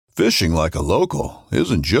Fishing like a local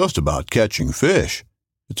isn't just about catching fish.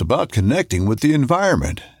 It's about connecting with the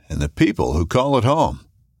environment and the people who call it home.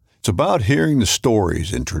 It's about hearing the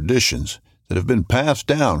stories and traditions that have been passed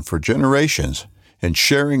down for generations and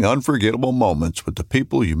sharing unforgettable moments with the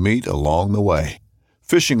people you meet along the way.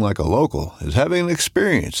 Fishing like a local is having an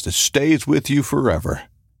experience that stays with you forever.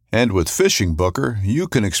 And with Fishing Booker, you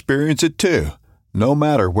can experience it too, no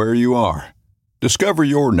matter where you are. Discover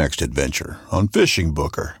your next adventure on Fishing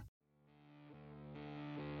Booker.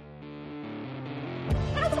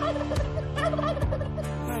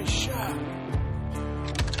 Nice shot.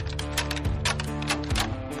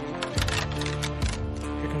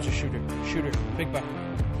 Here comes a shooter. Shooter. Big buck.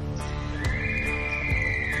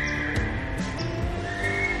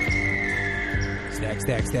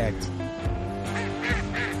 Stack.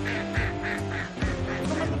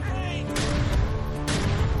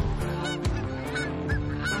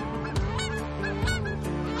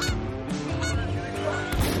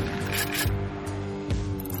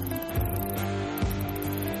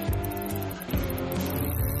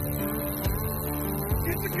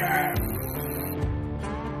 Get the gas!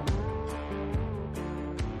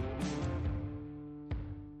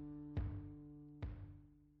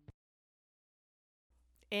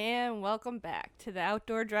 And welcome back to the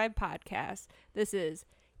Outdoor Drive Podcast. This is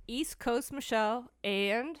East Coast Michelle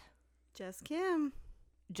and Just Kim.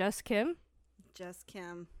 Kim.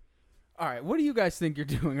 All right, what do you guys think you're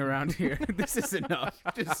doing around here? This is enough.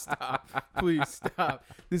 Just stop. Please stop.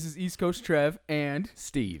 This is East Coast Trev and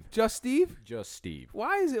Steve. Just Steve? Just Steve.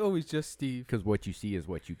 Why is it always just Steve? Because what you see is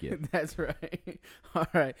what you get. That's right. All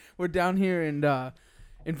right, we're down here in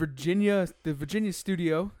Virginia, the Virginia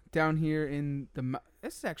studio, down here in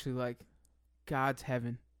this is actually like God's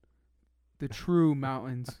heaven. The true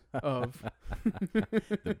mountains of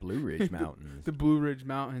The Blue Ridge Mountains. The Blue Ridge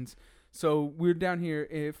Mountains. So we're down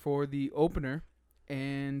here for the opener,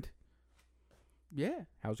 and yeah.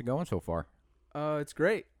 How's it going so far? It's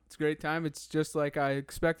great. It's a great time. It's just like I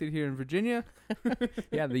expected here in Virginia.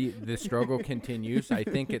 Yeah, the struggle continues. I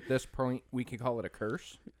think at this point we could call it a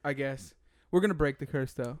curse. I guess. We're going to break the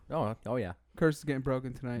curse, though. Oh yeah. Curse is getting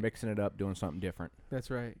broken tonight. Mixing it up, doing something different.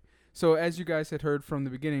 That's right. So as you guys had heard from the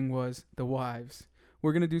beginning was the wives.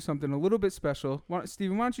 We're going to do something a little bit special.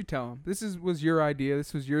 Steven, why don't you tell them? This was your idea.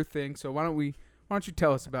 This was your thing. So why don't you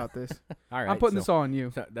tell us about this? All right. I'm putting this all on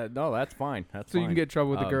you. No, that's fine. So you can get in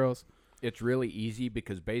trouble with the girls. It's really easy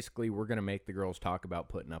because basically we're going to make the girls talk about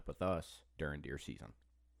putting up with us during deer season.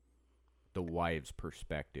 The wives'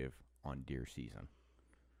 perspective on deer season.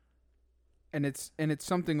 And it's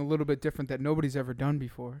something a little bit different that nobody's ever done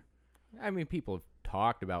before. I mean, people have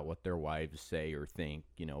talked about what their wives say or think,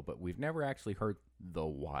 but we've never actually heard the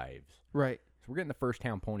wives. Right. So we're getting the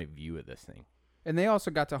first-hand point of view of this thing. And they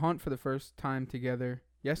also got to hunt for the first time together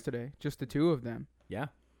yesterday, just the two of them. Yeah.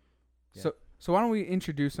 So why don't we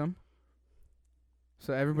introduce them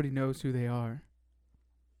so everybody knows who they are?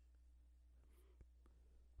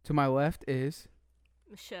 To my left is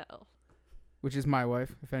Michelle. Which is my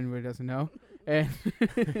wife, if anybody doesn't know. And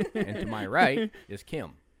And to my right is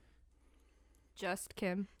Kim. Just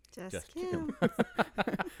Kim. Just Kim.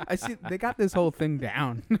 I see they got this whole thing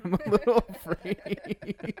down. I'm a little afraid.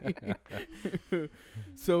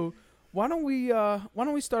 So why don't we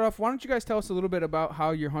start off? Why don't you guys tell us a little bit about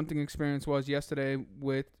how your hunting experience was yesterday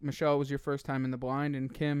with Michelle? It was your first time in the blind,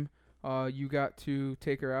 and Kim, you got to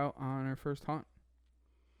take her out on her first hunt.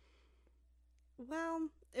 Well,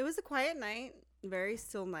 it was a quiet night, very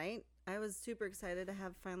still night. I was super excited to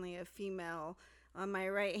have finally a female on my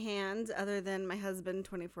right hand other than my husband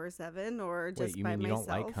 24/7 or just Wait, you by mean you myself.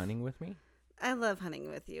 don't like hunting with me? I love hunting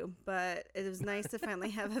with you, but it was nice to finally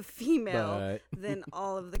have a female than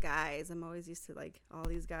all of the guys. I'm always used to like all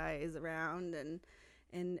these guys around and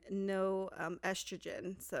no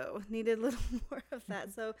estrogen, so needed a little more of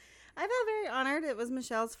that. So I felt very honored. It was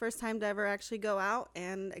Michelle's first time to ever actually go out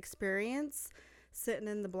and experience sitting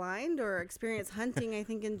in the blind or experience hunting, I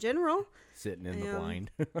think, in general. Sitting in the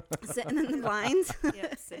blind. Sitting in the blind.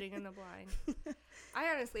 Yep, sitting in the blind. I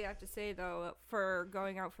honestly have to say, though, for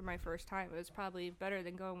going out for my first time, it was probably better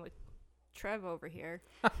than going with Trev over here,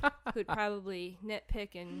 who'd probably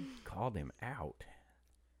nitpick and... Called him out.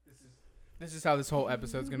 This is how this whole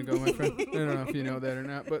episode's going to go, my friend. I don't know if you know that or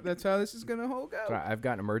not, but that's how this is going to whole go. So I've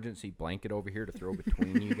got an emergency blanket over here to throw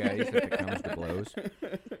between you guys if it comes to blows.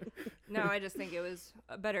 No, I just think it was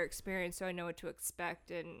a better experience, so I know what to expect,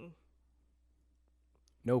 and...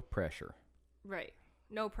 No pressure. Right.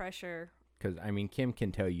 No pressure. Because, I mean, Kim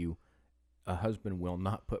can tell you a husband will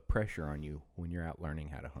not put pressure on you when you're out learning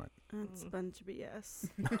how to hunt. That's a bunch of BS.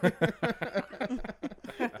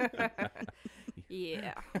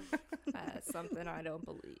 Yeah. That's something I don't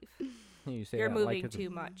believe. You say You're that moving it's too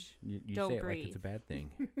much. You Don't say it breathe. like it's a bad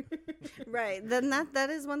thing. Right. Then that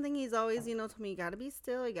is one thing he's always, told me, you gotta be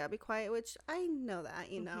still, you gotta be quiet, which I know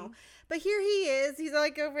that, know. But here he is. He's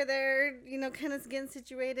like over there, kind of getting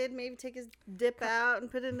situated, maybe take his dip out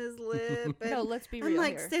and put in his lip. And No, let's be I'm real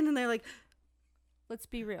like here. standing there like, Let's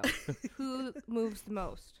be real. Who moves the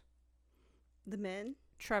most? the men.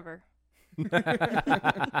 Trevor.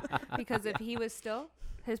 Because if he was still,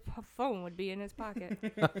 his phone would be in his pocket.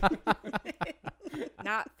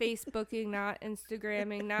 Not Facebooking, not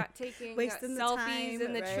Instagramming, not taking Wasting the selfies time,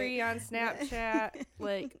 in the right? tree on Snapchat,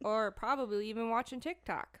 or probably even watching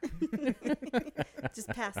TikTok. Just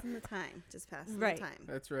passing the time. Just passing Right. the time.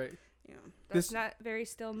 That's right. Yeah. That's This- not very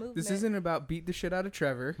still movement. This isn't about beat the shit out of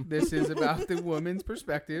Trevor. This is about the woman's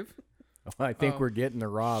perspective. I think Oh. we're getting the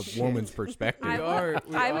raw woman's perspective. We are.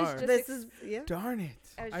 I was just This is, yeah. Darn it.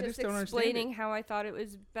 I was I just just don't understand explaining it. how I thought it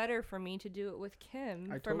was better for me to do it with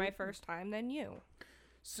Kim I for my totally- first time than you.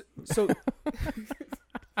 So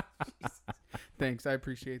thanks, I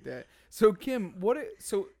appreciate that. So Kim,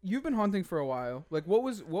 so you've been hunting for a while. Like what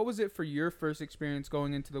was it for your first experience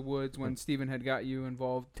going into the woods when Steven had got you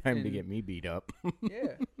involved? Time to get me beat up.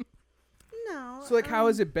 Yeah. No. So like how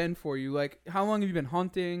has it been for you? Like how long have you been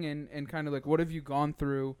hunting and kind of like what have you gone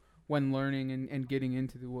through when learning and getting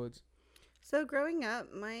into the woods? So growing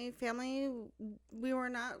up, my family, we were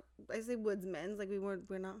not, I say woodsmen, like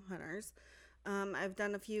we're not hunters. I've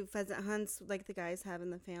done a few pheasant hunts like the guys have in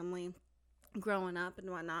the family growing up and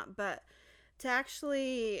whatnot, but to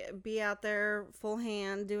actually be out there full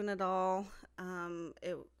hand doing it all,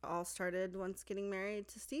 it all started once getting married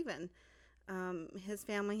to Steven. His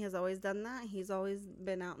family has always done that. He's always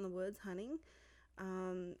been out in the woods hunting.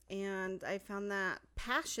 And I found that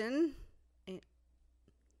passion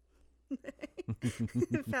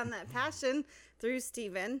through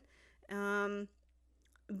Steven.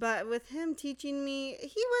 But with him teaching me,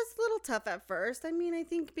 he was a little tough at first. I mean, I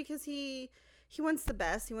think because he wants the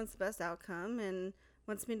best. He wants the best outcome and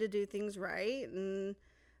wants me to do things right. And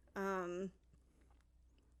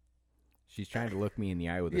She's trying to look me in the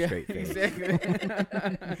eye with a straight face. Exactly.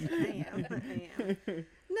 I am.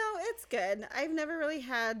 No, it's good. I've never really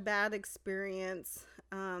had bad experience.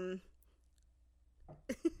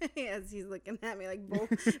 As he's looking at me like bull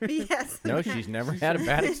BS. No, she's never had a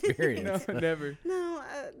bad experience. No, never. No,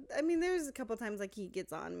 I mean, there's a couple times like he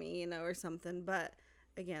gets on me, or something. But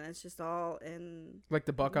again, it's just all in. Like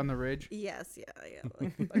the buck on the ridge. Yes, yeah.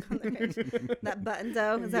 Like the buck on the ridge. That button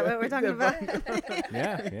doe. Is that what we're talking about?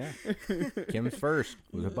 Yeah. Kim's first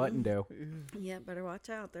was a button doe. Yeah, better watch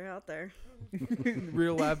out. They're out there.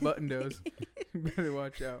 Real live button does. Better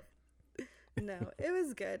watch out. No, it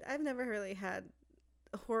was good. I've never really had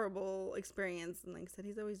a horrible experience, and like I said,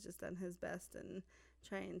 he's always just done his best and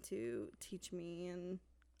trying to teach me. And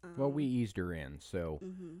Well, we eased her in, so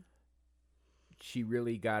she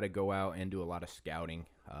really got to go out and do a lot of scouting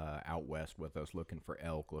out west with us, looking for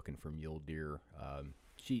elk, looking for mule deer.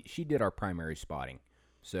 She did our primary spotting,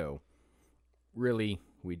 so really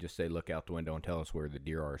we just say look out the window and tell us where the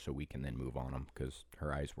deer are, so we can then move on them because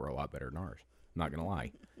her eyes were a lot better than ours. Not gonna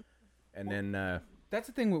lie. And then That's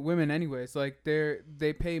the thing with women anyways. Like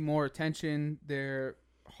they pay more attention, their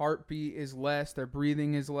heartbeat is less, their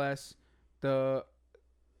breathing is less, their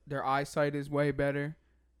eyesight is way better.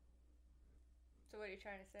 So what are you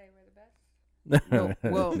trying to say? We're the best? No,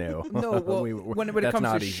 well, no, when it that's comes not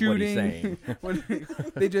to what he's shooting,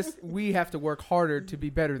 saying. we have to work harder to be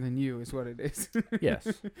better than you is what it is. Yes.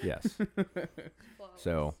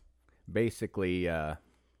 So basically,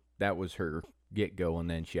 that was her get go, and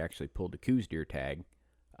then she actually pulled a Coues deer tag.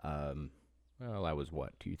 Well, that was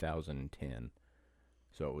 2010.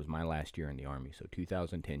 So it was my last year in the Army. So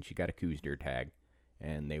 2010, she got a Coues deer tag,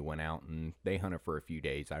 and they went out and they hunted for a few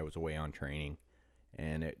days. I was away on training,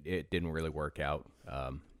 and it didn't really work out.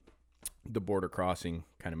 The border crossing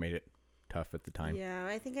kind of made it tough at the time. yeah,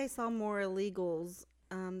 I think I saw more illegals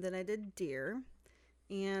than I did deer,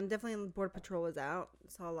 and definitely Border Patrol was out.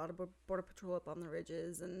 Saw a lot of Border Patrol up on the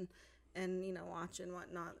ridges and watching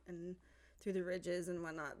whatnot and through the ridges and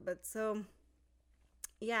whatnot. But so,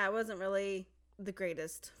 yeah, it wasn't really the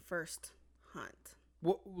greatest first hunt.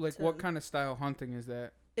 What kind of style hunting is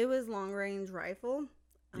that? It was long range rifle.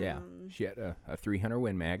 Yeah, she had a 300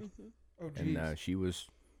 Win Mag, Oh, geez. and she was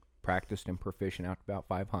practiced and proficient out to about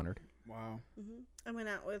 500. Wow. I went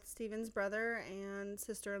out with Steven's brother and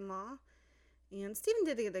sister-in-law, and Steven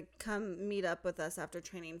did get to come meet up with us after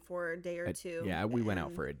training for a day or two. Yeah, we went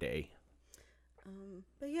out for a day.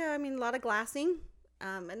 But yeah, I mean, a lot of glassing,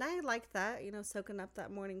 and I liked that, soaking up that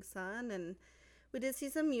morning sun, and we did see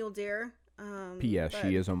some mule deer. P.S.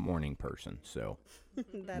 She is a morning person, so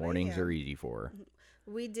mornings are are easy for her.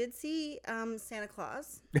 We did see Santa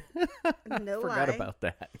Claus. No Forgot lie. about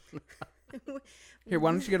that. Here,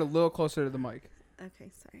 why don't you get a little closer to the mic? Okay,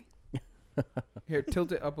 sorry. Here,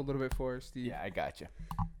 tilt it up a little bit for us, Steve. Yeah, I got you.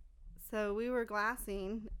 So we were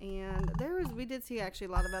glassing, and we did see actually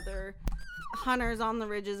a lot of other hunters on the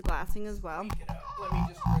ridges glassing as well. Pick it up. Let me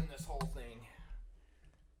just run this whole thing.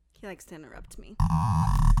 He likes to interrupt me.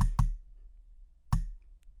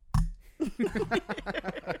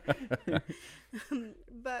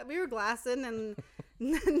 But we were glassing, and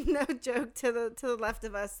no joke, to the left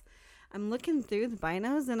of us, I'm looking through the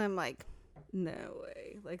binos, and I'm like, no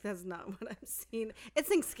way, like that's not what I'm seeing. It's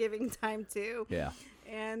Thanksgiving time too. Yeah.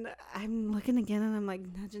 And I'm looking again, and I'm like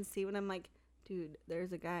nudging Steve, and I'm like, dude,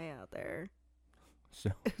 there's a guy out there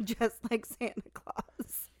So just like Santa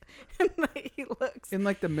Claus. And like, he looks In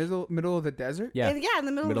like the middle of the desert? yeah, in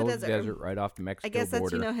the middle of the desert. right off the Mexico I guess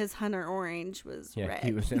that's border. his hunter orange was Yeah, red.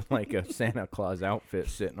 he was in like a Santa Claus outfit,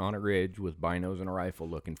 sitting on a ridge with binos and a rifle,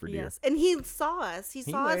 looking for deer. Yes, and he saw us. He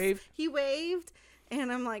saw waved. us. He waved,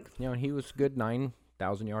 and I'm like, You know, he was good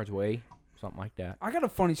 9,000 yards away, something like that. I got a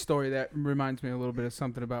funny story that reminds me a little bit of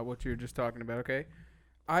something about what you were just talking about, okay?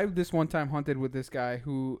 I this one time hunted with this guy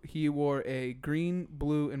who he wore a green,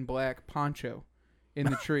 blue, and black poncho in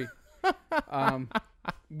the tree.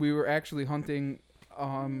 We were actually hunting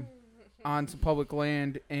on some public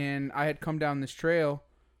land, and I had come down this trail,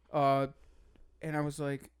 and I was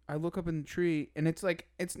like, I look up in the tree, and it's like,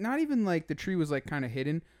 it's not even like the tree was like kind of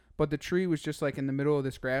hidden, but the tree was just like in the middle of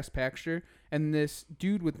this grass pasture, and this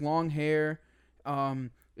dude with long hair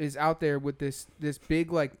is out there with this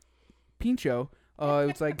big like pincho.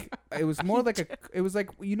 It was more like it was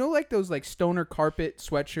like, you know, like those like stoner carpet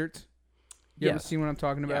sweatshirts. You ever Yes. seen what I'm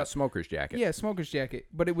talking about? Yeah, smoker's jacket. Yeah, smoker's jacket.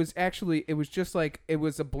 But it was just like, it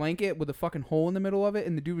was a blanket with a fucking hole in the middle of it,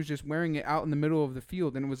 and the dude was just wearing it out in the middle of the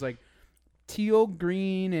field, and it was like teal,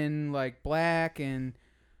 green, and like black, and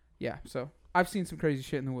yeah. So I've seen some crazy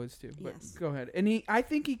shit in the woods too. But Yes. go ahead. And I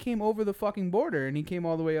think he came over the fucking border, and he came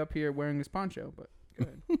all the way up here wearing his poncho. But go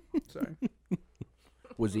ahead. Sorry,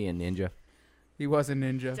 Was he a ninja? he was a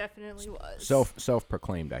ninja. Definitely was.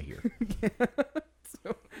 Self-proclaimed, I hear.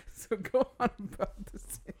 So go on about the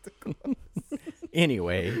Santa Claus.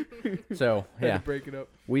 Anyway, so Had yeah, to break it up.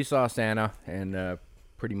 we saw Santa and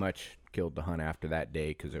pretty much killed the hunt after that day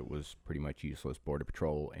because it was pretty much useless. Border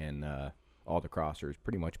Patrol and all the crossers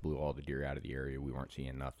pretty much blew all the deer out of the area. We weren't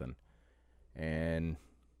seeing nothing. And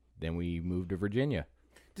then we moved to Virginia.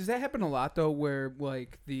 Does that happen a lot though, where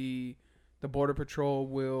like the Border Patrol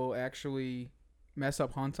will actually mess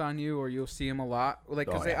up hunts on you, or you'll see them a lot, like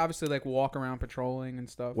because they yeah. obviously like walk around patrolling and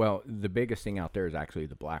stuff? Well, the biggest thing out there is actually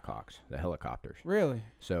the Blackhawks, the helicopters. Really?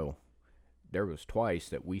 So there was twice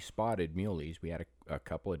that we spotted muleys. We had a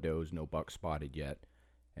couple of does, no bucks spotted yet,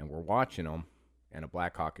 and we're watching them, and a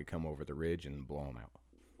Blackhawk could come over the ridge and blow them out.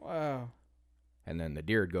 Wow. And then the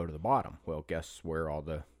deer would go to the bottom. Well, guess where all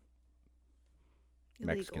the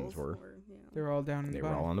Mexicans illegals were? They're all down in They the were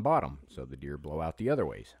bottom. all on the bottom, so the deer blow out the other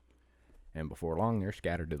ways. And before long, they're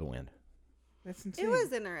scattered to the wind. That's insane. It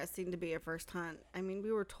was interesting to be a first hunt. I mean, we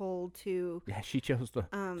were told to Yeah, she chose the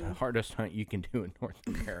hardest hunt you can do in North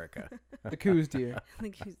America. the coos deer. the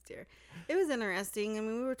goose deer. It was interesting. I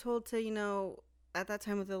mean, we were told to, at that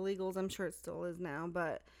time with illegals, I'm sure it still is now,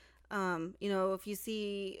 but if you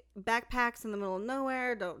see backpacks in the middle of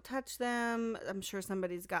nowhere, don't touch them. I'm sure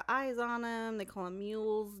somebody's got eyes on them. They call them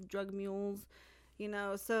mules, drug mules,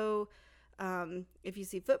 so if you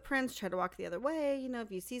see footprints, try to walk the other way.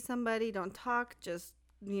 If you see somebody, don't talk, just,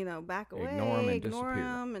 back away, ignore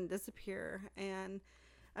them and disappear. And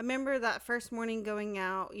I remember that first morning going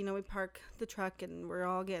out, we park the truck and we're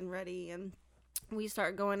all getting ready and we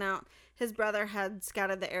start going out. His brother had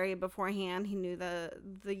scouted the area beforehand. He knew the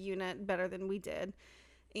unit better than we did.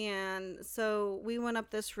 And so we went up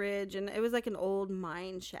this ridge, and it was like an old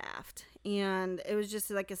mine shaft. And it was just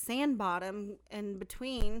like a sand bottom in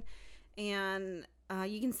between. And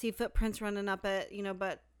you can see footprints running up it,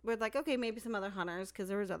 but we're like, okay, maybe some other hunters, because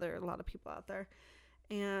there was a lot of people out there.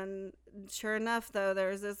 And sure enough, though, there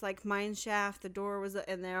was this like mine shaft. The door was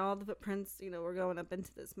in there. All the footprints, were going up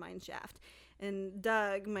into this mine shaft. And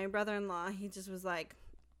Doug, my brother-in-law, he just was like,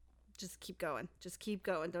 just keep going. Just keep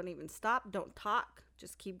going. Don't even stop. Don't talk.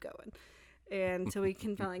 Just keep going. And until we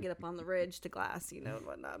can finally get up on the ridge to glass, and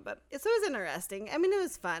whatnot. But so it was interesting. I mean, it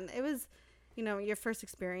was fun. It was, your first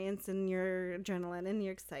experience and your adrenaline and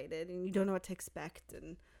you're excited and you don't know what to expect.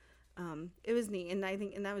 And it was neat. And I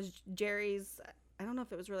think, and that was Jerry's, I don't know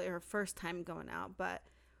if it was really her first time going out, but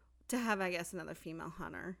to have, I guess, another female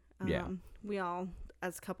hunter. Yeah. We all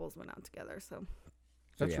as couples went out together. So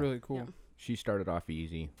That's really cool. Yeah. She started off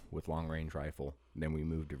easy with long range rifle. Then we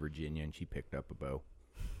moved to Virginia, and she picked up a bow.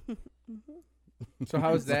 So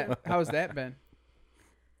how's that been?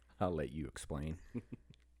 I'll let you explain.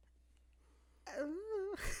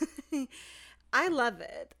 I love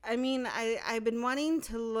it. I mean, I've been wanting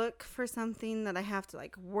to look for something that I have to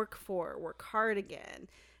like work hard again,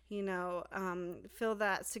 feel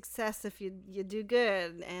that success if you do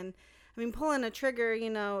good. And I mean, pulling a trigger,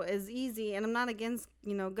 is easy, and I'm not against,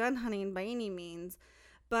 gun hunting by any means,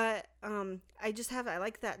 but I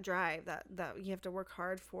like that drive that you have to work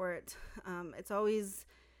hard for it.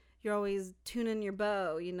 You're always tuning your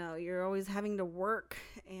bow, you're always having to work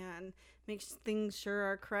and make things sure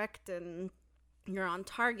are correct, and you're on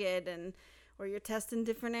target, or you're testing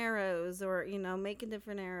different arrows, or making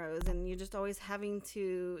different arrows, and you're just always having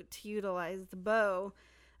to utilize the bow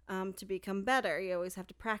to become better. You always have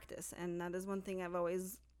to practice, and that is one thing I've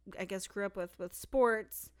always, I guess, grew up with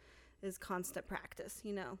sports, is constant practice.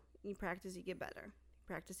 You practice, you get better.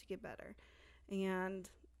 And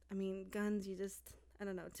I mean, guns, I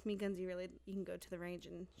don't know, to me, guns, you can go to the range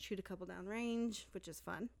and shoot a couple down range, which is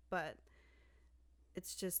fun, but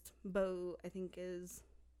it's just bow, I think,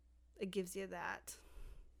 it gives you that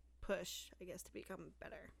push, I guess, to become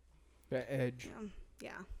better. That edge.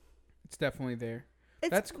 Yeah. It's definitely there.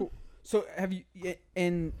 That's cool. So have you,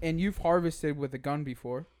 and you've harvested with a gun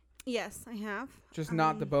before? Yes, I have. Just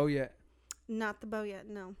not the bow yet? Not the bow yet,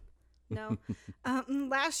 no.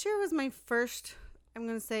 Last year was my first, I'm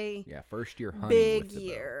going to say, first year hunting big with the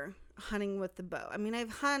year hunting with the bow. I mean,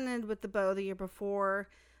 I've hunted with the bow the year before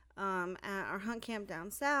at our hunt camp down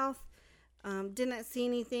south. Didn't see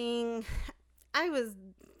anything. I was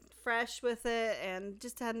fresh with it and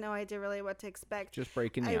just had no idea really what to expect. Just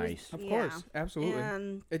breaking the ice. Of course, absolutely.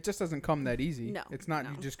 And it just doesn't come that easy. No, it's not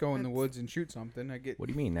you just go in the woods and shoot something. I get. What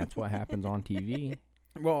do you mean? That's what happens on TV.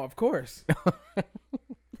 Well, of course.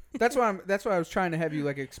 That's why I was trying to have you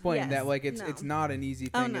explain that it's not an easy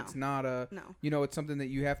thing. No. It's not no. It's something that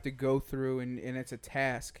you have to go through and it's a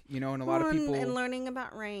task, and a lot of people and learning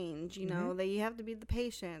about range, that you have to be the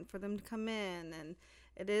patient for them to come in, and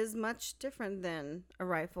it is much different than a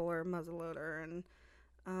rifle or a muzzleloader,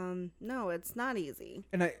 and no, it's not easy.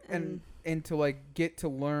 And to get to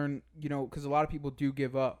learn, because a lot of people do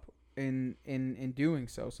give up in doing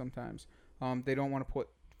so sometimes. They don't want to put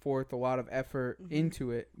forth a lot of effort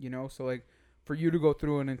into it, so for you to go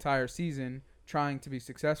through an entire season trying to be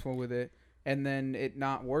successful with it and then it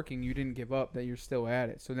not working, you didn't give up, that you're still at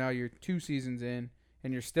it. So now you're 2 seasons in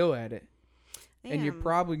and you're still at it. And you're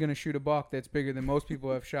probably going to shoot a buck that's bigger than most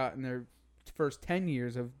people have shot in their first 10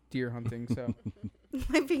 years of deer hunting. So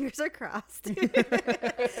my fingers are crossed.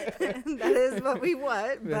 That is what we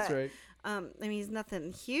want. That's right. I mean, he's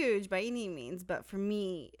nothing huge by any means, but for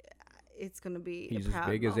me, it's going to be He's a proud as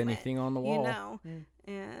big moment, as anything on the wall.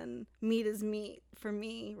 And meat is meat for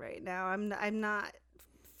me right now. I'm not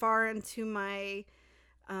far into my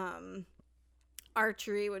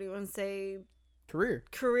archery, what do you want to say?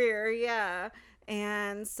 Career, yeah.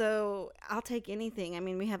 And so I'll take anything. I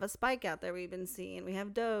mean, we have a spike out there we've been seeing. We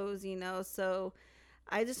have does, so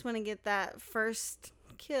I just want to get that first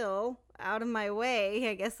kill out of my way.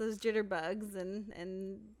 I guess those jitterbugs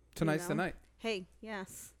and tonight's the night. Hey,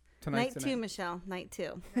 yes. Tonight's night 2, Michelle. Night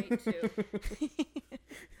 2. Night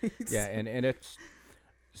 2. Yeah, and it's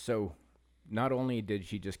so not only did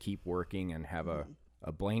she just keep working and have a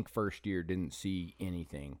blank first year, didn't see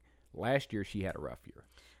anything. Last year she had a rough year.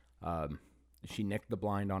 She nicked the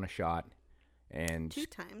blind on a shot and 2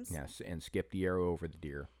 times. Yes, and skipped the arrow over the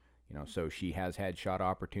deer. So she has had shot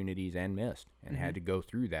opportunities and missed and had to go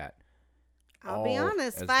through that. I'll be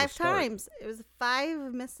honest, 5 times. It was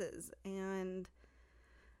 5 misses,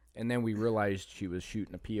 and then we realized she was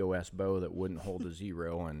shooting a POS bow that wouldn't hold a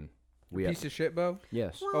 0, and we piece of shit bow.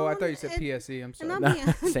 Yes. Well, I thought you said PSE. I'm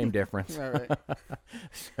sorry. Same difference. All right.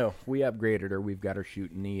 So we upgraded her. We've got her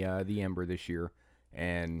shooting the Ember this year,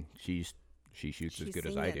 and she shoots as good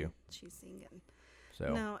as I do. She's singing.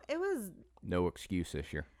 So no, it was no excuse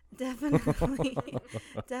this year.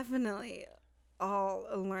 Definitely all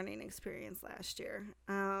a learning experience last year.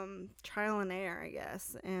 Trial and error, I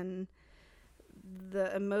guess, and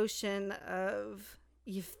the emotion of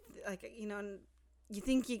you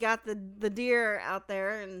think you got the deer out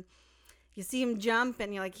there and you see him jump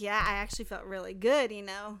and you're like, yeah, I actually felt really good,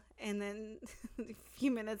 and then a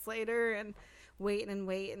few minutes later and waiting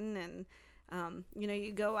and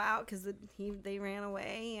you go out because they ran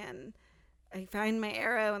away and I find my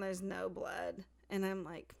arrow and there's no blood and I'm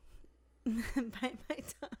like, bite my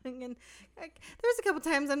tongue, and there's a couple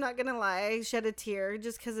times, I'm not gonna lie, I shed a tear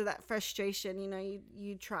just because of that frustration. You know,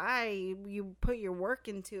 you try, you put your work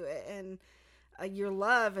into it, and your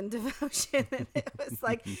love and devotion, and it was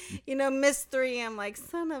like, you know, miss 3, I'm like,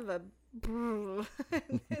 son of a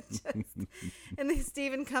and then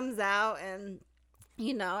Steven comes out, and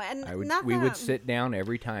you know, and we would sit down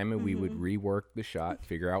every time, and we would rework the shot,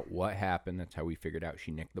 figure out what happened. That's how we figured out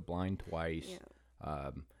she nicked the blind twice.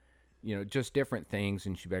 Yeah. You know, just different things.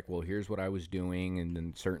 And she'd be like, well, here's what I was doing. And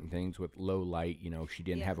then certain things with low light, you know, she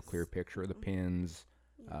didn't have a clear picture of the pins.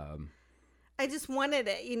 I just wanted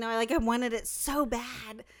it, you know, like I wanted it so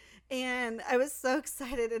bad. And I was so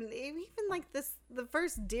excited. And even like the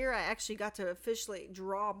first deer I actually got to officially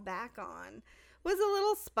draw back on was a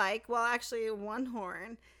little spike. Well, actually one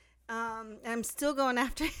horn. I'm still going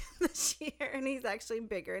after him this year. And he's actually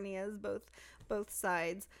bigger, and he has both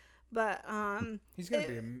sides. But he's gonna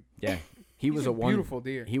be he was a beautiful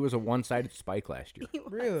deer. He was a one-sided spike last year.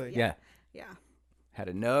 Really? Yeah. Had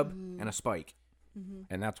a nub and a spike,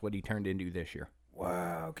 and that's what he turned into this year.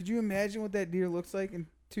 Wow! Could you imagine what that deer looks like in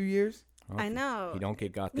 2 years? Well, I know. He don't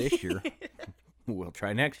get got this year. We'll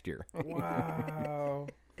try next year. Wow!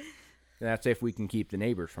 That's if we can keep the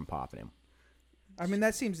neighbors from popping him. I mean,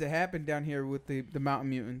 that seems to happen down here with the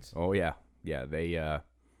mountain mutants. Oh yeah, they.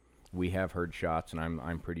 We have heard shots, and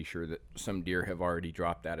I'm pretty sure that some deer have already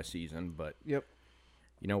dropped out of season. But you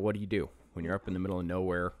know, what do you do when you're up in the middle of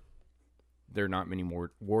nowhere? There are not many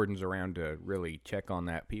more wardens around to really check on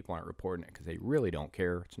that. People aren't reporting it because they really don't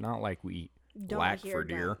care. It's not like we black for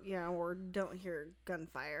deer. Or don't hear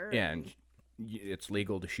gunfire. Yeah, and it's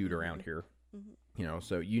legal to shoot around here. You know,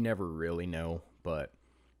 so you never really know. But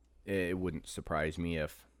it wouldn't surprise me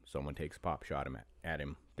if someone takes a pop shot at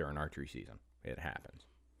him during archery season. It happens.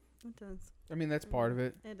 It does. I mean, that's part of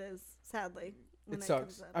it. It is, sadly. It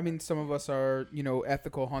sucks. I mean, some of us are, you know,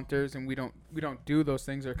 ethical hunters, and we don't do those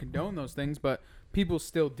things or condone those things, but people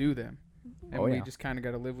still do them, and we just kind of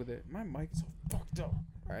got to live with it. My mic's so fucked up.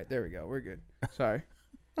 All right, there we go. We're good. Sorry.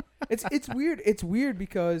 It's weird. It's weird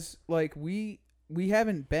because like we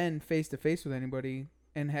haven't been face to face with anybody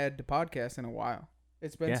and had the podcast in a while.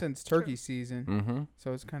 It's been since turkey season,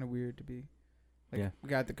 so it's kind of weird to be. Like, we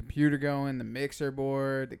got the computer going, the mixer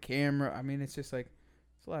board, the camera. I mean, it's just like,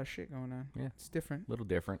 it's a lot of shit going on. Yeah. It's different. A little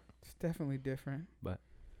different. It's definitely different. But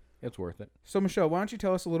it's worth it. So, Michelle, why don't you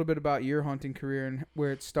tell us a little bit about your hunting career and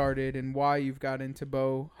where it started and why you've got into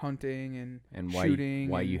bow hunting and shooting.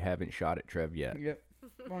 Why you haven't shot at Trev yet. Yep.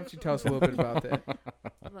 Why don't you tell us a little bit about that?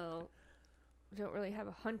 Well, I don't really have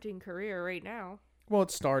a hunting career right now. Well,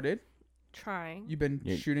 it started. Trying. You've been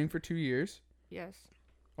shooting for 2 years. Yes.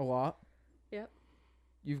 A lot. Yep.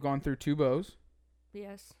 You've gone through 2 bows.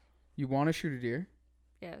 Yes. You want to shoot a deer.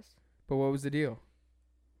 Yes. But what was the deal?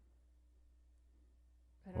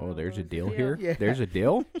 Oh, there's a deal here? Yeah. There's a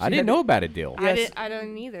deal? I didn't know about a deal. Yes. I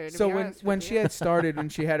don't either. So when she had started, when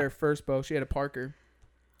she had her first bow, she had a Parker.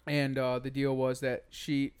 And the deal was that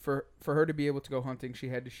for her to be able to go hunting, she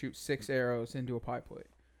had to shoot 6 arrows into a pie plate.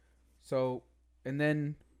 So, and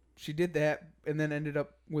then she did that and then ended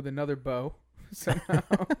up with another bow. Somehow.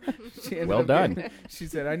 Well done. She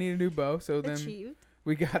said, I need a new bow. So then Achieved.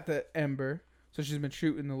 we got the Ember. So she's been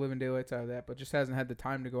shooting the living daylights out of that, but just hasn't had the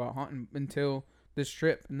time to go out hunting until this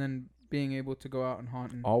trip, and then being able to go out and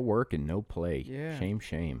hunt. And all work and no play. Yeah.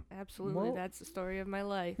 Shame. Absolutely. Well, that's the story of my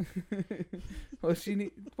life. Well,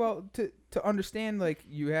 to understand, like,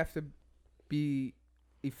 you have to be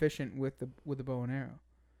efficient with the bow and arrow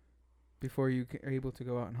before you are able to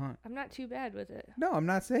go out and hunt. I'm not too bad with it. No, I'm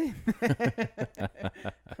not saying.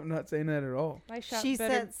 I'm not saying that at all. My shot She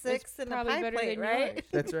better, said 6 in a probably pie better plate, than right? yours.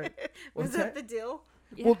 That's right. Was What's that the deal?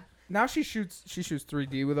 Yeah. Well, now she shoots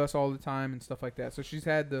 3D with us all the time and stuff like that. So she's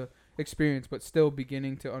had the experience, but still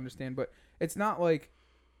beginning to understand. But it's not like,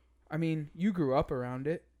 I mean, you grew up around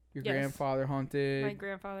it. Your Yes. grandfather hunted. My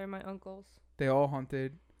grandfather, my uncles. They all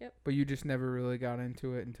hunted. Yep. But you just never really got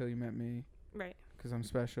into it until you met me. Right. Because I'm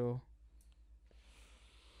special.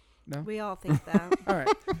 No? We all think that. All right.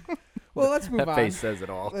 Well, let's move That on. face says it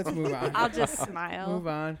all. Let's move on. I'll just smile. Move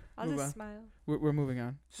on. I'll move just on. smile. We're moving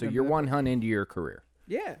on. So you're one hunt into your career.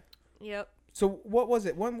 Yeah. Yep. So what was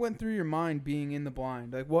it? What went through your mind being in the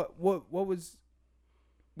blind? Like what was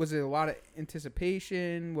it a lot of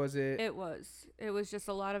anticipation? Was it? It was just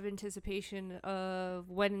a lot of anticipation of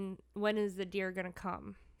when is the deer gonna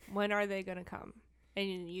come? When are they gonna come?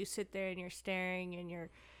 And you sit there and you're staring and you're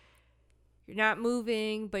not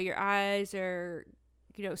moving, but your eyes are,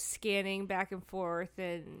 scanning back and forth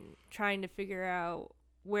and trying to figure out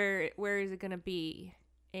where is it gonna be.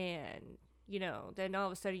 And then all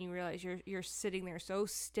of a sudden you realize you're sitting there so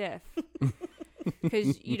stiff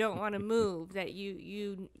because you don't want to move, that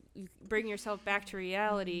you bring yourself back to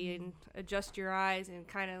reality and adjust your eyes and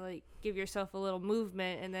kind of like give yourself a little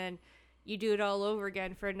movement, and then you do it all over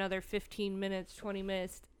again for another 15 minutes, 20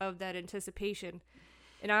 minutes of that anticipation.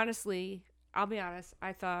 And honestly, I'll be honest,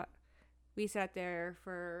 I thought we sat there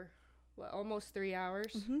for almost 3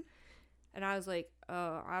 hours. Mm-hmm. And I was like,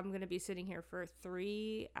 oh, I'm going to be sitting here for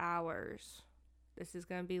 3 hours. This is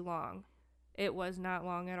going to be long. It was not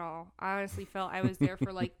long at all. I honestly felt I was there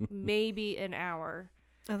for like maybe an hour.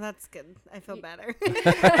 Oh, that's good. I feel better.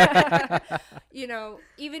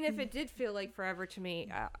 Even if it did feel like forever to me,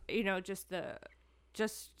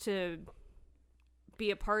 just to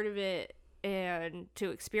be a part of it and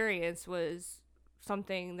to experience was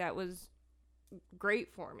something that was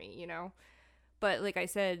great for me, But like I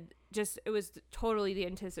said, it was totally the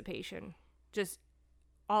anticipation. Just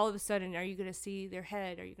all of a sudden, are you going to see their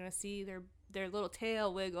head? Are you going to see their little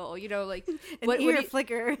tail wiggle? Like what ear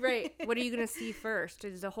flicker. Right. What are you going to see first?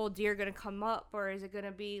 Is the whole deer going to come up, or is it going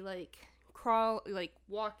to be like crawl, like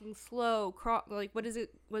walking slow, crawl? Like what is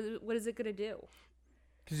it going to do?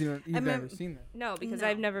 Because you've never seen that. No, because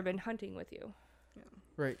I've never been hunting with you. Yeah.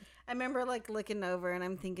 Right. I remember like looking over and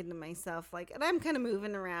I'm thinking to myself, like, and I'm kind of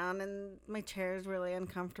moving around and my chair is really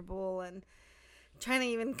uncomfortable and trying to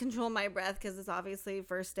even control my breath because it's obviously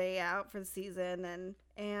first day out for the season.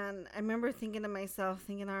 And I remember thinking to myself,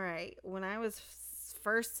 all right, when I was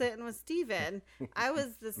first sitting with Steven, I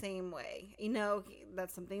was the same way.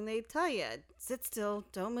 That's something they tell you. Sit still,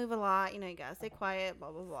 don't move a lot. You gotta stay quiet,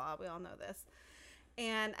 blah, blah, blah. We all know this.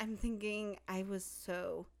 And I'm thinking I was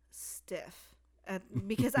so stiff.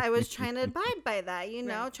 Because I was trying to abide by that,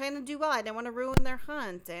 right. Trying to do well. I didn't want to ruin their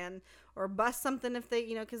hunt or bust something if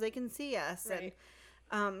they, because they can see us. Right.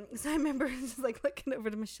 And so I remember just like looking over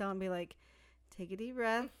to Michelle and be like, take a deep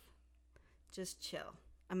breath, just chill.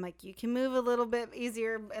 I'm like, you can move a little bit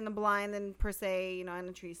easier in a blind than per se, in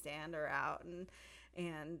a tree stand or out.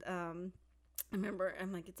 And I remember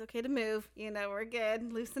I'm like, it's okay to move, we're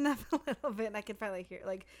good. Loosen up a little bit. And I could finally hear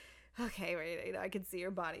like, okay, right, I could see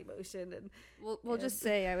your body motion. And we'll just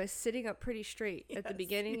say I was sitting up pretty straight at the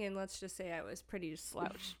beginning, and let's just say I was pretty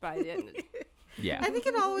slouched by the end. Yeah. I think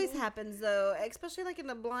it always happens, though, especially like in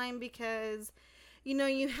the blind, because,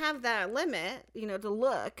 you have that limit, to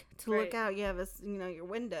look out. You have, your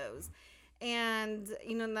windows. And,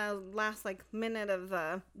 in the last, like, minute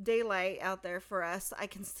of daylight out there for us, I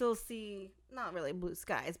can still see, not really blue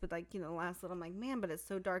skies, but, like, the last little, I'm like, man, but it's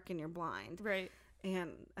so dark in your blind. Right.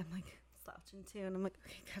 And I'm like slouching too, and I'm like,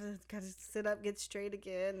 okay, gotta sit up, get straight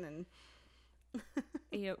again, and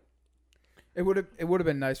Yep. It would have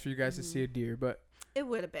been nice for you guys to see a deer, but it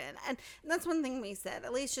would have been, and that's one thing we said.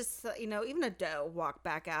 At least just even a doe walk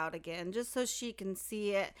back out again, just so she can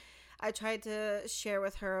see it. I tried to share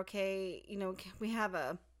with her, okay, we have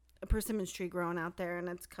a persimmons tree growing out there, and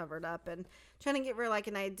it's covered up, and trying to give her like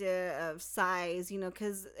an idea of size,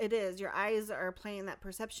 because it is your eyes are playing that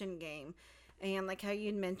perception game. And like how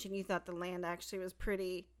you'd mentioned, you thought the land actually was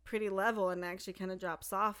pretty level and actually kind of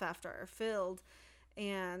drops off after our field.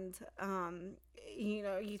 And,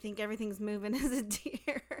 you think everything's moving as a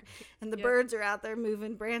deer and the birds are out there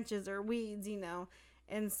moving branches or weeds,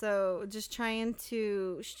 And so just trying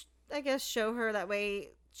to, show her that way.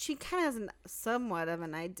 She kind of has somewhat of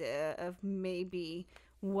an idea of maybe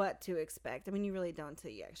what to expect. I mean, you really don't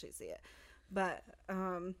until you actually see it. But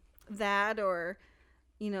that or...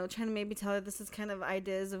 trying to maybe tell her this is kind of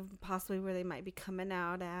ideas of possibly where they might be coming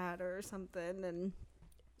out at or something. And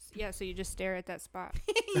yeah, so you just stare at that spot.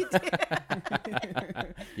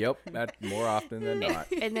 Yep, that's more often than not.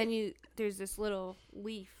 And then there's this little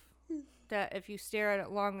leaf that if you stare at it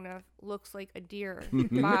long enough, looks like a deer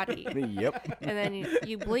body. Yep. And then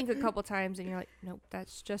you blink a couple times and you're like, nope,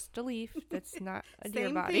 that's just a leaf. That's not a deer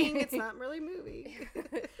same body. thing, it's not really moving.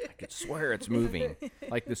 I could swear it's moving.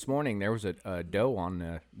 Like this morning, there was a doe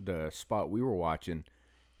on the spot we were watching,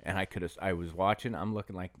 and I was watching. I'm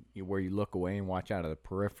looking like where you look away and watch out of the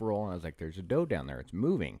peripheral, and I was like, there's a doe down there. It's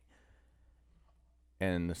moving.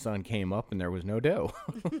 And the sun came up, and there was no doe.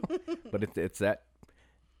 But it's that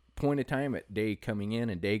point of time at day coming in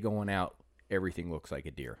and day going out, everything looks like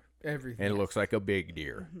a deer. Everything. And it looks like a big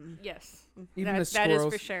deer. Mm-hmm. Yes. Even that is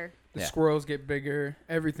for sure. The squirrels get bigger.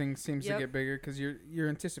 Everything seems to get bigger because your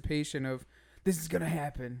anticipation of this is going to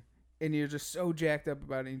happen. And you're just so jacked up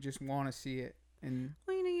about it. You just want to see it. And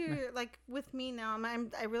well, you're like with me now.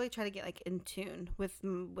 I really try to get like in tune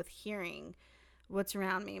with hearing what's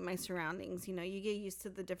around me, my surroundings. You know, you get used to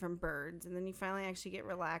the different birds, and then you finally actually get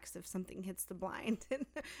relaxed if something hits the blind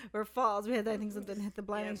or falls. We had, I think, something hit the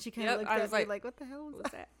blind, and she kind of looked at me like, what the hell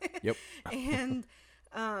was that? Yep. And,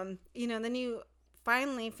 you know, then you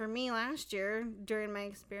finally, for me last year, during my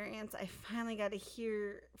experience, I finally got to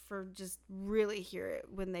really hear it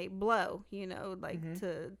when they blow, you know, like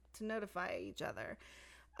to notify each other.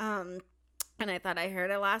 And I thought I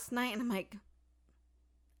heard it last night, and I'm like,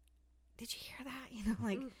 did you hear that? You know,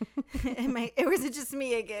 like, or was it just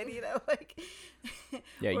me again? You know, like.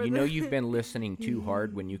 Yeah, you know you've been listening too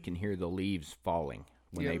hard when you can hear the leaves falling.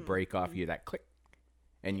 When they break off, you hear that click,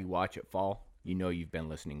 and you watch it fall. You know you've been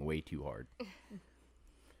listening way too hard.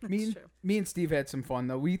 Me and Steve had some fun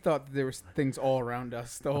though. We thought that there was things all around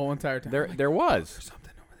us the whole entire time. There was There's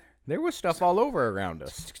something over there. There was stuff all over around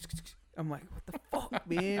us. I'm like, what the fuck,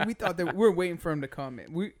 man? We thought that we were waiting for him to come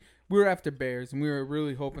in. We were after bears, and we were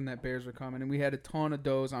really hoping that bears were coming. And we had a ton of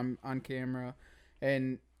does on camera,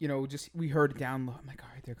 and you know, just we heard it down low. I'm like, all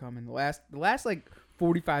right, they're coming. The last like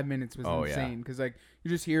 45 minutes was insane because like you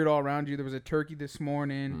just hear it all around you. There was a turkey this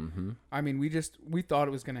morning. Mm-hmm. I mean, we thought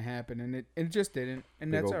it was gonna happen, and it just didn't.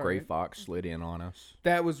 And Big that's old gray fox slid in on us.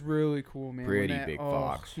 That was really cool, man. Pretty big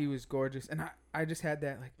fox. He was gorgeous, and I just had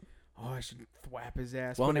that like, oh, I should thwap his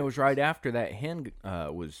ass. Well, and it was right after that hen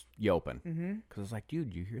was yelping. Because I was like,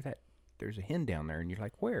 dude, you hear that? There's a hen down there. And you're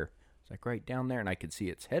like, where? It's like right down there. And I could see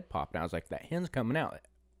its head pop. And I was like, that hen's coming out.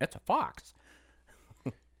 That's a fox.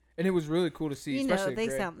 And it was really cool to see. You know, they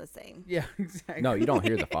sound the same. Yeah, exactly. No, you don't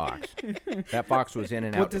hear the fox. That fox was in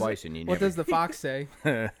and out twice. And you what does the fox say?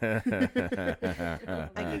 I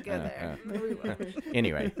could go there.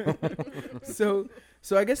 Anyway. So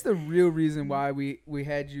I guess the real reason why we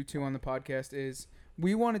had you two on the podcast is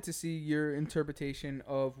we wanted to see your interpretation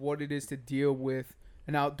of what it is to deal with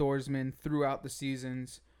an outdoorsman throughout the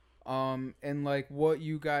seasons, and like what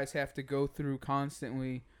you guys have to go through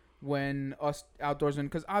constantly when us outdoorsmen,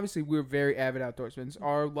 because obviously we're very avid outdoorsmen.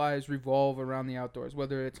 Our lives revolve around the outdoors,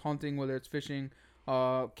 whether it's hunting, whether it's fishing,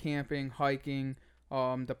 camping, hiking.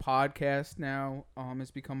 The podcast now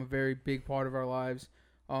has become a very big part of our lives.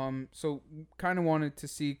 So kind of wanted to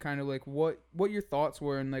see kind of like what your thoughts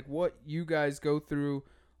were and like what you guys go through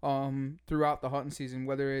throughout the hunting season,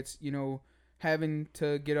 whether it's, you know, having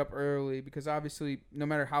to get up early, because obviously no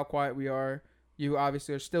matter how quiet we are, you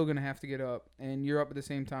obviously are still going to have to get up and you're up at the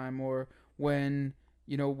same time, or when,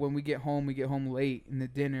 you know, when we get home late in the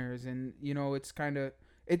dinners, and, you know, it's kind of,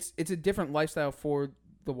 it's a different lifestyle for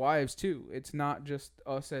the wives too. It's not just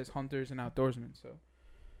us as hunters and outdoorsmen.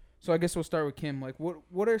 So I guess we'll start with Kim. Like,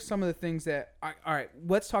 what are some of the things that? All right,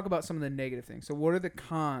 let's talk about some of the negative things. So, what are the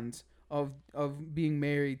cons of being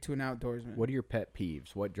married to an outdoorsman? What are your pet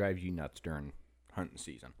peeves? What drives you nuts during hunting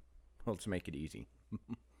season? Let's make it easy.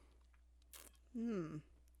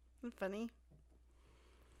 Funny.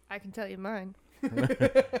 I can tell you mine.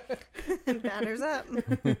 Batters up.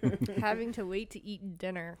 Having to wait to eat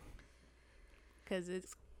dinner because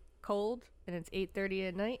it's cold and it's 8:30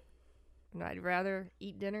 at night. And I'd rather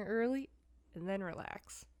eat dinner early and then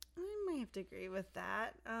relax. I might have to agree with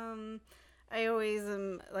that. I always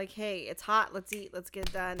am like, hey, it's hot. Let's eat. Let's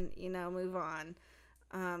get done. You know, move on.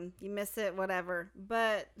 You miss it, whatever.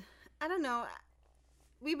 But I don't know.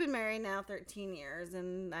 We've been married now 13 years,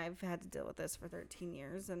 and I've had to deal with this for 13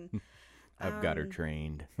 years. And I've got her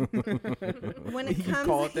trained. When it comes,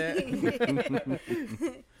 call it that. You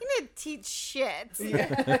need to teach shit. Yeah.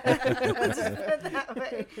 Let's just put it that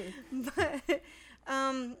way. But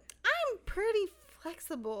I'm pretty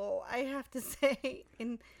flexible, I have to say.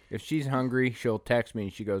 And if she's hungry, she'll text me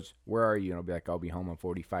and she goes, "Where are you?" And I'll be like, "I'll be home in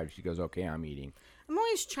 45." She goes, "Okay, I'm eating." I'm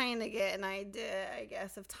always trying to get an idea, I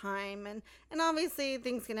guess, of time. And obviously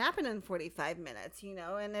things can happen in 45 minutes, you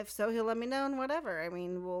know. And if so, he'll let me know and whatever. I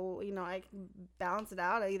mean, I can balance it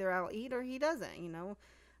out. Either I'll eat or he doesn't, you know.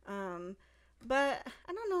 But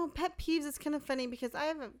I don't know. Pet peeves is kind of funny because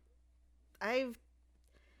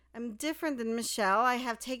I'm different than Michelle. I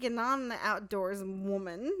have taken on the outdoors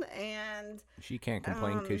woman, and she can't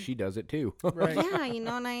complain because she does it too. Right. Yeah, you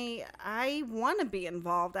know, and I want to be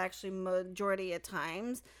involved actually majority of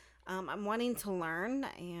times. I'm wanting to learn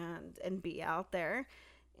and be out there,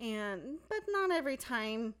 but not every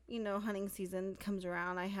time, you know, hunting season comes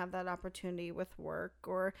around, I have that opportunity with work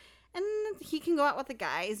and he can go out with the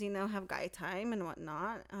guys, you know, have guy time and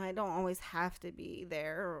whatnot. I don't always have to be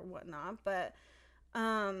there or whatnot, but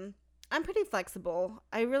I'm pretty flexible.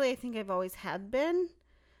 I think I've always had been.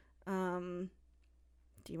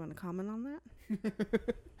 Do you want to comment on that?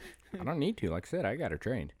 I don't need to. Like I said, I got her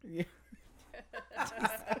trained. Yeah.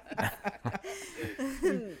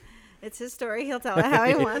 It's his story. He'll tell it how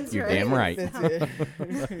he wants. You're right? damn right.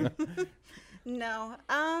 That's it. No.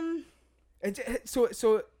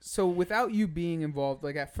 So without you being involved,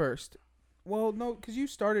 like at first, well, no, because you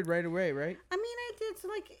started right away, right? I mean, I did. So,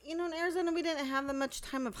 like, in Arizona, we didn't have that much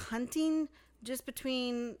time of hunting. Just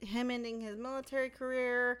between him ending his military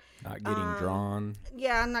career, Not getting drawn.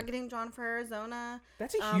 Yeah, I'm not getting drawn for Arizona.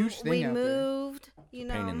 That's a huge thing. We out moved.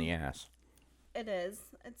 Pain in the ass. It is.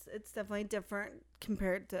 It's definitely different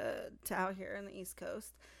compared to out here in the East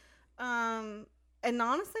Coast. And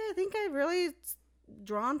honestly, I think I really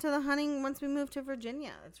drawn to the hunting once we moved to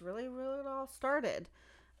Virginia. It's really it all started.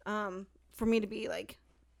 For me to be like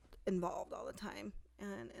involved all the time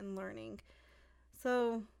and learning.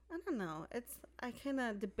 So I don't know. I kind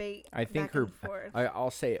of debate. I think back and forth.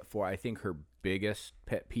 I'll say it for. I think her biggest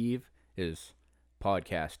pet peeve is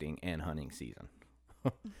podcasting and hunting season,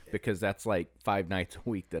 because that's like 5 nights a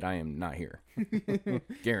week that I am not here,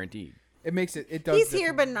 guaranteed. It makes it. It does. He's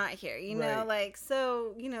here but not here. You know, Right. like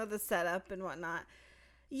so. The setup and whatnot.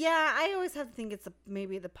 Yeah, I always have to think it's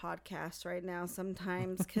maybe the podcast right now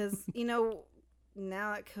sometimes because now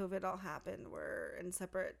that COVID all happened, we're in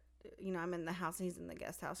separate. I'm in the house and he's in the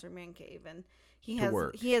guest house or man cave, and he has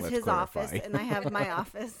Let's his clarify. office and I have my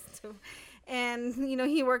office too. And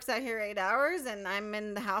he works out here 8 hours and I'm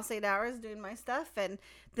in the house 8 hours doing my stuff, and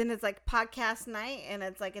then it's like podcast night and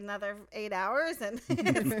it's like another 8 hours and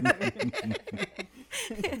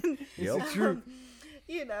Yep. True.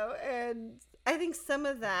 And I think some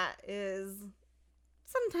of that is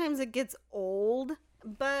sometimes it gets old,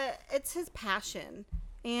 but it's his passion.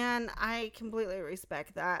 And I completely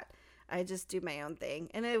respect that. I just do my own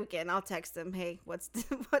thing. And then again, I'll text him, hey, what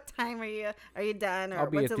time are you done? Or I'll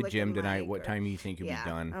be what's at it the gym looking tonight. like? What Or- time do you think you'll be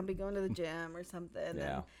done? I'll be going to the gym or something.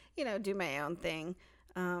 Yeah. And, do my own thing.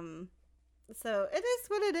 So it is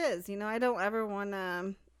what it is. I don't ever want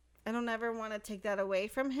to take that away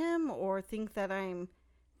from him or think that I'm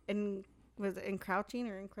encroaching.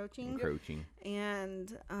 Encroaching.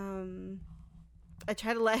 And I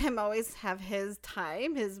try to let him always have his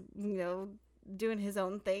time, his doing his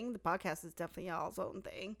own thing. The podcast is definitely y'all's own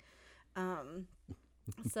thing.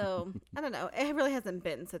 So I don't know. It really hasn't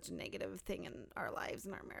been such a negative thing in our lives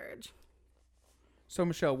and our marriage. So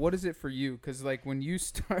Michelle, what is it for you? Because like when you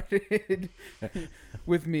started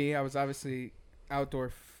with me, I was obviously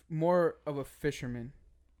outdoor, more of a fisherman.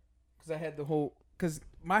 Because I had because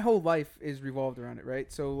my whole life is revolved around it,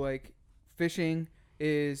 right? So like fishing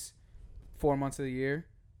is 4 months of the year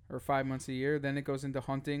or 5 months a year. Then it goes into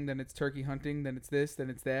hunting. Then it's turkey hunting. Then it's this. Then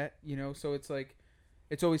it's that. So it's like,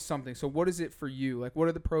 it's always something. So what is it for you? Like, what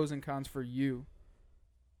are the pros and cons for you?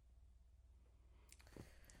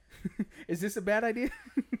 Is this a bad idea?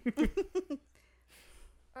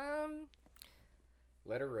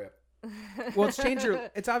 Let her rip. Well,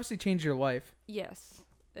 it's obviously changed your life. Yes,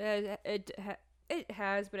 it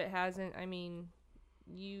has, but it hasn't. I mean,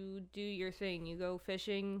 you do your thing. You go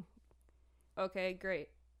fishing. Okay, great.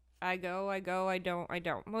 I go. I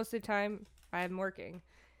don't. Most of the time, I'm working.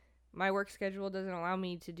 My work schedule doesn't allow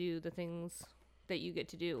me to do the things that you get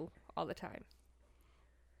to do all the time.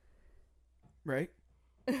 Right.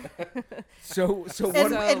 So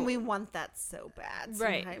what? And we want that so bad.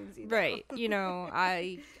 Right. Sometimes, Right.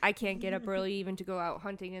 I can't get up early even to go out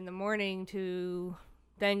hunting in the morning to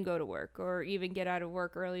then go to work, or even get out of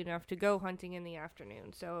work early enough to go hunting in the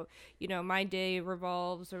afternoon. So, my day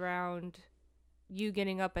revolves around you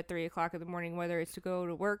getting up at 3:00 in the morning, whether it's to go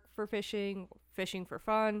to work for fishing for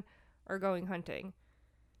fun, or going hunting.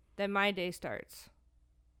 Then my day starts.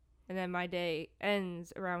 And then my day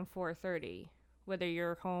ends around 4:30, whether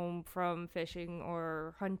you're home from fishing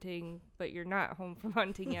or hunting, but you're not home from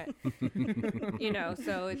hunting yet.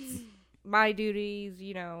 So it's my duties,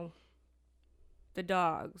 the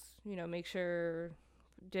dogs, make sure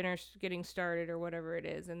dinner's getting started or whatever it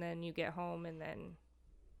is, and then you get home and then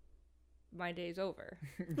my day's over.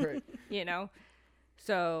 Right.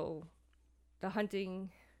 So the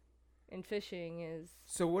hunting and fishing is...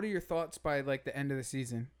 So what are your thoughts by like the end of the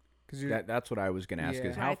season? Because That's what I was going to ask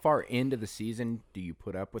is Yeah. how far into the season do you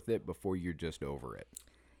put up with it before you're just over it?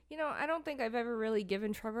 I don't think I've ever really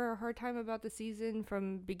given Trevor a hard time about the season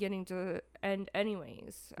from beginning to end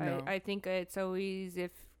anyways. No. I think it's always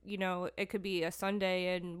if, it could be a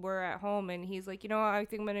Sunday and we're at home and he's like, I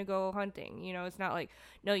think I'm going to go hunting. It's not like,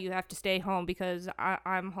 no, you have to stay home because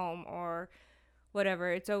I'm home or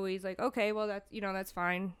whatever. It's always like, okay, well, that's, that's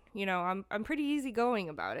fine. I'm pretty easygoing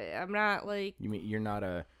about it. I'm not like... You mean you're not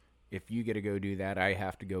if you get to go do that, I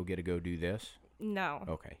have to go do this? No.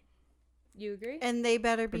 Okay. You agree? And they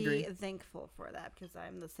better be Agree. thankful for that because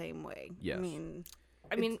I'm the same way. Yes.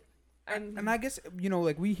 I mean, And I guess,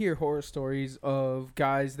 like we hear horror stories of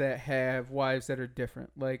guys that have wives that are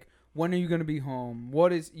different. Like, when are you going to be home?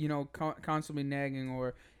 What is, constantly nagging,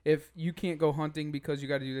 or if you can't go hunting because you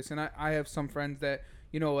got to do this. And I have some friends that,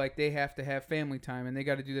 like they have to have family time and they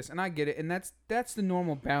got to do this. And I get it. And that's the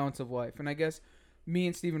normal balance of life. And I guess me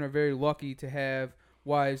and Steven are very lucky to have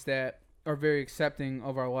wives that are very accepting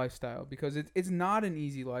of our lifestyle, because it's not an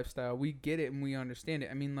easy lifestyle. We get it and we understand it.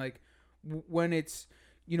 I mean, like, when it's,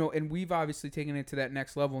 and we've obviously taken it to that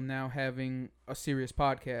next level now, having a serious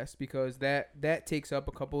podcast, because that takes up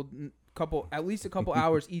at least a couple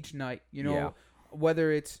hours each night,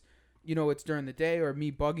 whether it's, it's during the day or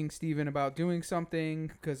me bugging Steven about doing something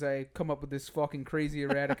because I come up with this fucking crazy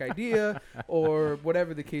erratic idea or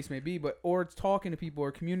whatever the case may be, or it's talking to people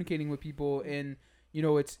or communicating with people, and,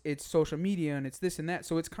 it's social media and it's this and that.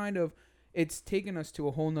 So it's taken us to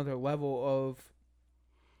a whole nother level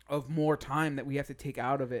of more time that we have to take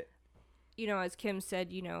out of it. As Kim said,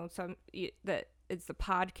 that it's the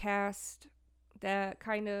podcast that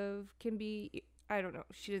kind of can be, I don't know,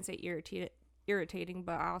 she didn't say irritating,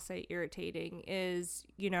 but I'll say irritating is,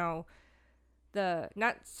 the,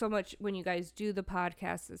 not so much when you guys do the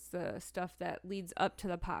podcast, it's the stuff that leads up to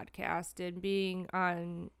the podcast and being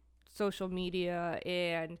on social media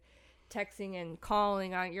and texting and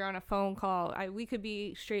calling you're on a phone call. We could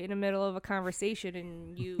be straight in the middle of a conversation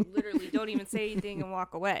and you literally don't even say anything and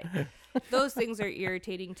walk away. Those things are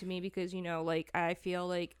irritating to me because, like, I feel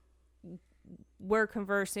like we're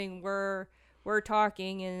conversing, we're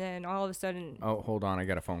talking, and then all of a sudden, oh, hold on, I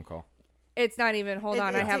got a phone call. It's not even hold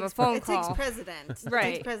on, I have a phone call. It takes precedent. Right.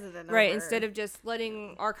 It takes precedent right. over. Instead of just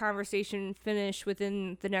letting our conversation finish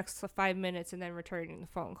within the next 5 minutes and then returning the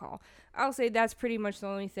phone call. I'll say that's pretty much the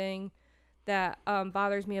only thing that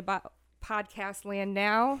bothers me about podcast land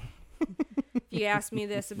now. If you asked me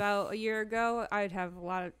this about a year ago, I'd have a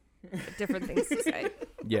lot of different things to say.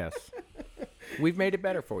 Yes. We've made it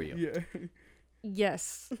better for you. Yeah.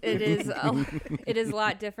 Yes, it is. It is a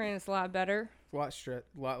lot different. It's a lot better. A lot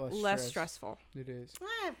less less stressful. It is.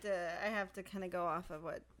 I have to kind of go off of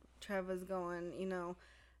what Trev was going.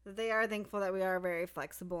 They are thankful that we are very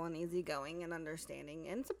flexible and easygoing and understanding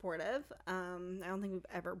and supportive. I don't think we've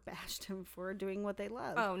ever bashed him for doing what they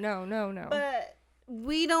love. Oh no. But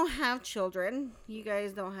we don't have children. You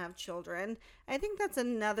guys don't have children. I think that's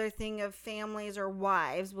another thing of families or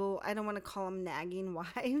wives. Well, I don't want to call them nagging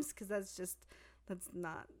wives because that's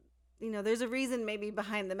not, there's a reason maybe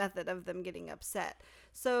behind the method of them getting upset.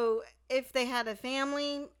 So if they had a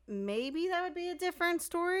family, maybe that would be a different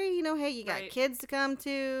story. Hey, you got kids to come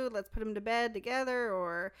to, let's put them to bed together,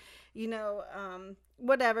 or,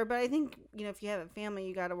 whatever. But I think, if you have a family,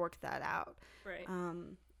 you got to work that out. Right.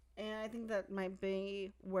 And I think that might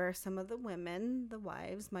be where some of the women, the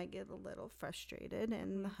wives, might get a little frustrated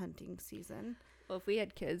in the hunting season. Well, if we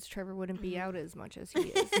had kids, Trevor wouldn't be out as much as he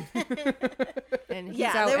is. And he's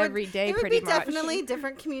out every day pretty much. There would be definitely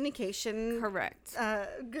different communication. Correct.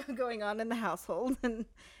 Going on in the household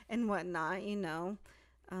and whatnot,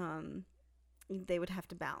 they would have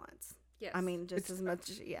to balance. Yes. I mean, just as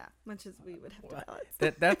much as we would have to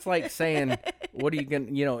balance. That's like saying, what are you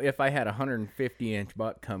going to, if I had a 150-inch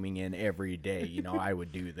buck coming in every day, I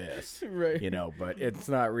would do this. Right. But it's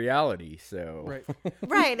not reality, so. Right.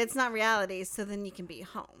 Right, it's not reality, so then you can be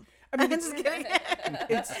home. I mean, just kidding.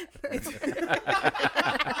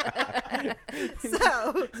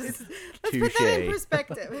 So, let's put that in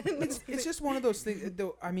perspective. It's just one of those things,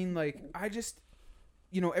 though. I mean, like,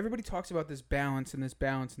 everybody talks about this balance, and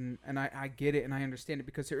I get it and I understand it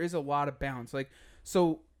because there is a lot of balance. Like,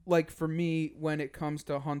 so, like, for me, when it comes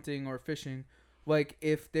to hunting or fishing, like,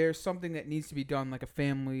 if there's something that needs to be done, like a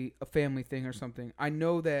family thing or something, I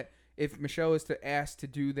know that if Michelle is to ask to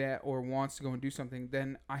do that or wants to go and do something,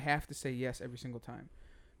 then I have to say yes every single time,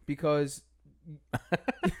 because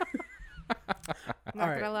I'm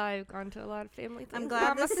not gonna lie, I've gone to a lot of family things. I'm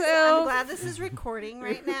glad this is recording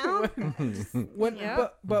right now.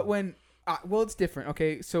 But when it's different.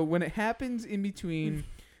 Okay, so when it happens in between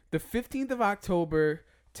the 15th of October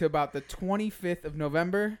to about the 25th of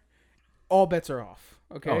November, all bets are off.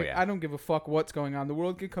 Okay, oh, yeah. I don't give a fuck what's going on. The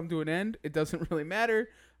world could come to an end. It doesn't really matter.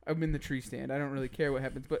 I'm in the tree stand. I don't really care what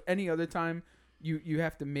happens. But any other time, you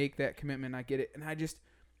have to make that commitment. I get it. And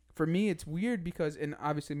for me, it's weird because, and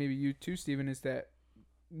obviously maybe you too, Steven, is that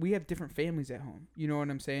we have different families at home. You know what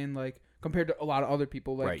I'm saying? Like, compared to a lot of other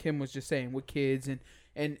people, like right. Kim was just saying, with kids and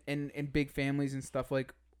big families and stuff.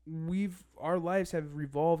 Like, our lives have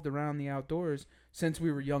revolved around the outdoors since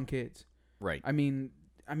we were young kids. Right. I mean,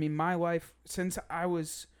 my life, since I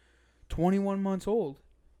was 21 months old,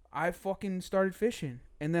 I fucking started fishing.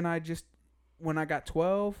 And then I just when I got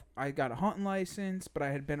 12, I got a hunting license, but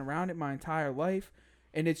I had been around it my entire life.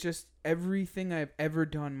 And it's just everything I've ever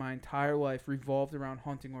done my entire life revolved around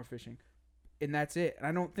hunting or fishing. And that's it. And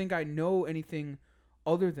I don't think I know anything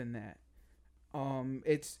other than that.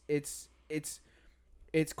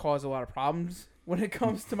 It's caused a lot of problems when it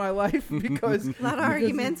comes to my life because a lot of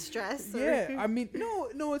arguments, stress. Yeah, I mean,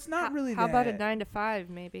 no, it's not really. How that. about a 9 to 5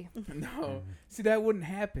 maybe? No, see, that wouldn't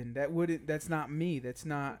happen. That's not me. That's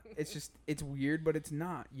not. It's just it's weird, but it's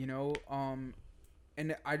not. You know.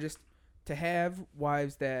 And I just to have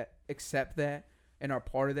wives that accept that and are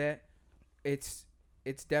part of that, it's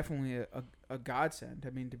definitely a godsend. I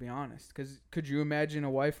mean, to be honest, because could you imagine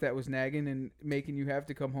a wife that was nagging and making you have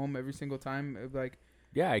to come home every single time? Like,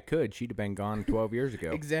 yeah, I could. She'd have been gone 12 years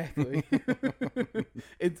ago. Exactly.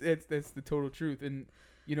 That's the total truth, and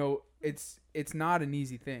you know, it's not an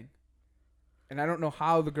easy thing, and I don't know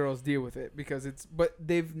how the girls deal with it but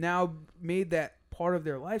they've now made that part of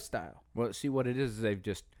their lifestyle. Well, see what it is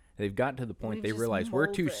they've gotten to the point We've they just realize we're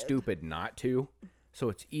too molded. stupid not to. So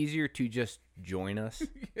it's easier to just join us.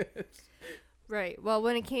 Yes. Right. Well,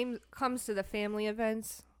 when it comes to the family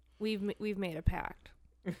events, we've made a pact.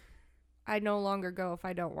 I no longer go if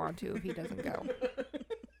I don't want to. If he doesn't go.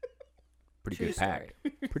 Pretty True good pact.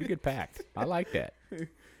 Pretty good pact. I like that.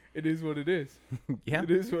 It is what it is. Yeah.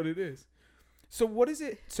 It is what it is. So what is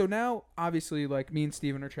it? So now, obviously, like me and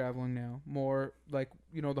Steven are traveling now, more like,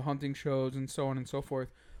 you know, the hunting shows and so on and so forth.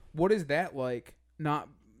 What is that like? Not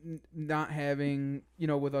having, you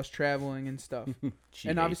know, with us traveling and stuff.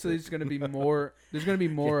 And obviously there's going to be more. There's going to be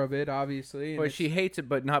more of it, obviously. Well, she hates it,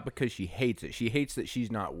 but not because she hates it. She hates that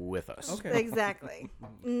she's not with us. Okay. Exactly.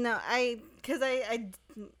 No, because I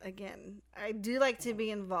do like to be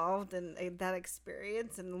involved in that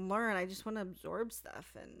experience and learn. I just want to absorb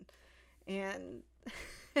stuff and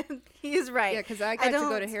he's right. Yeah, because I got to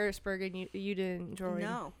go to Harrisburg and you didn't join.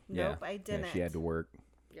 No, Yeah. nope, I didn't. Yeah, she had to work.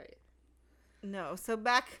 Yeah. No, so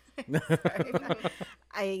back. Sorry,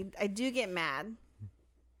 I do get mad.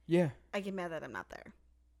 Yeah. I get mad that I'm not there.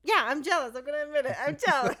 Yeah, I'm jealous. I'm gonna admit it. I'm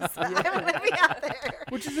jealous. I want to be out there.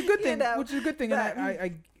 Which is a good thing. You know, Which is a good thing, but-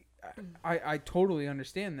 and I totally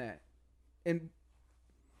understand that, and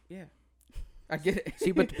yeah, I get it.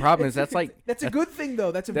 See, but the problem is that's like that's a good thing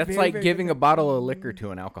though. That's that's very, like very giving good a bottle of liquor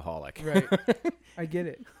to an alcoholic. thing. Right. I get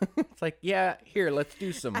it. It's like, yeah, here, let's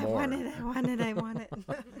do some I more. want it.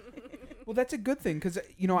 Well, that's a good thing because,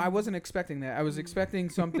 you know, I wasn't expecting that. I was expecting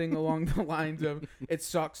something along the lines of it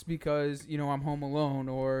sucks because, you know, I'm home alone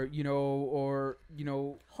or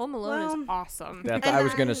Home Alone is Well, That's awesome. what I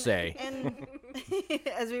was gonna say. And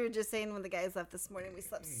as we were just saying when the guys left this morning, we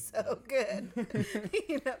slept so good.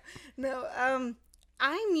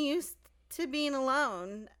 I'm used to being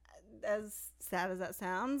alone, as sad as that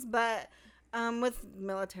sounds, but with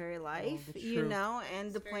military life, that's you true. know,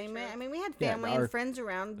 and It's very deployment. true. I mean, we had Yeah, family our- and friends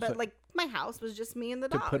around, but so- like my house was just me and the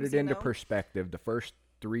To dogs. put it you into know? perspective, the first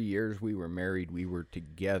 3 years we were married, we were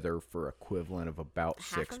together for equivalent of about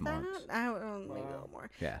Half 6 of that? months. I don't know, maybe a little more.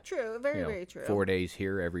 Yeah. True, very, You know, very true. 4 days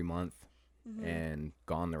here every month Mhm. and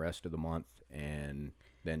gone the rest of the month, and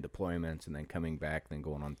then deployments, and then coming back, then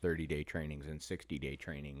going on 30-day trainings and 60-day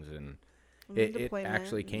trainings, and it Deployment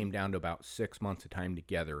actually and- came down to about 6 months of time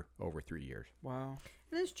together over 3 years. Wow.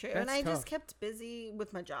 It is true, That's and I tough. just kept busy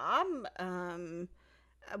with my job.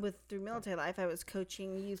 Through military life, I was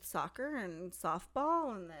coaching youth soccer and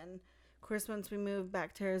softball, and then, of course, once we moved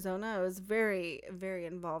back to Arizona, I was very, very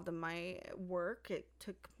involved in my work. It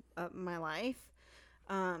took up my life,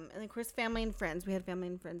 and of course, family and friends. We had family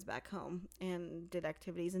and friends back home, and did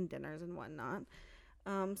activities and dinners and whatnot.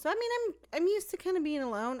 So I mean, I'm used to kind of being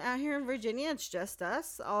alone out here in Virginia. It's just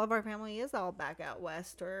us. All of our family is all back out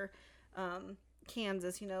west or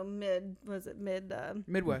Kansas, you know, Midwest.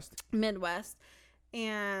 Midwest.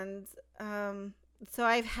 And so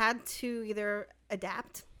I've had to either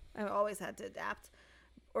adapt. I've always had to adapt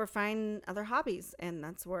or find other hobbies, and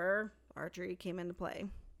that's where archery came into play.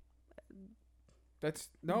 That's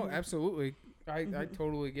no, Mhm. absolutely. I Mhm.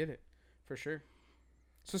 totally get it for sure.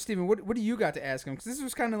 So, Steven, what do you got to ask him? Because this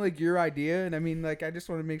was kind of like your idea, and I mean, like, I just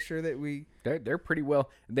want to make sure that we. They're pretty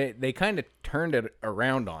well. They kind of turned it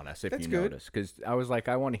around on us, if That's you good. notice, because I was like,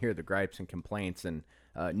 I want to hear the gripes and complaints, and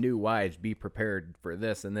new wives, be prepared for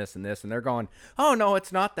this and this and this, and they're going, oh no,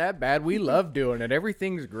 it's not that bad. We love doing it.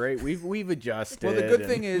 Everything's great. We've adjusted. Well, the good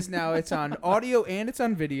thing is now it's on audio and it's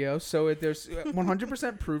on video, so there's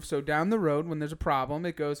 100% proof. So down the road, when there's a problem,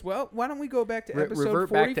 it goes, well, why don't we go back to episode revert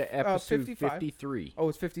 40, back to episode 55. 53. Oh,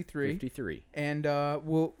 it's 53. 53. And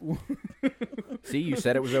we'll See, you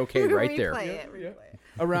said it was okay right there. Replay it.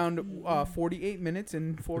 around 48 minutes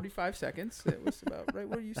and 45 seconds. It was about right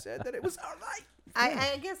where you said that it was all right.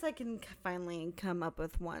 I guess I can finally come up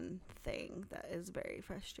with one thing that is very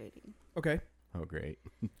frustrating. Okay, Oh, great.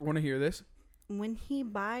 want to hear this? When he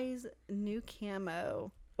buys new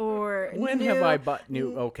camo or When new, have I bought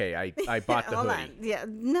new? Okay, I bought the hold hoodie. on. Yeah,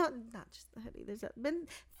 no, not just the hoodie. There's been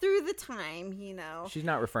through the time, She's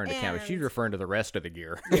not referring to camo. She's And- referring to the rest of the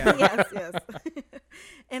gear. Yeah. yes.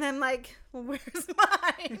 And I'm like, well, where's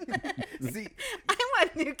mine? See, I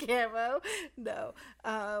want new camo. No,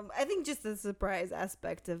 I think just the surprise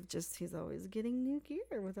aspect of just he's always getting new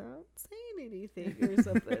gear without saying anything or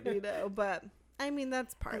something, But I mean,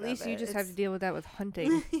 that's part At of it. least you just have to It's- deal with that with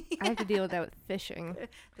hunting. I have to deal with that with fishing.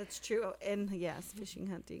 That's true. And yes, fishing,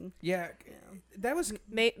 hunting. yeah, that was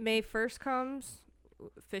May 1st comes,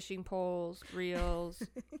 fishing poles, reels,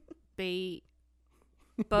 bait,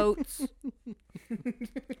 boats.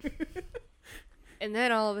 And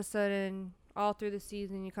then all of a sudden, all through the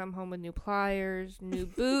season, you come home with new pliers, new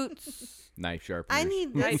boots. Knife sharpeners. I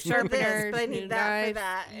need Knife this for this, sharpeners, but I new need that for knives.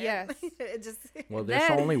 that. And Yes. it just Well, this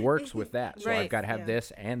Then- only works with that, so I've Right. got to have Yeah.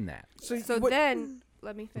 this and that. So what- then,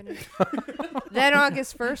 let me finish. Then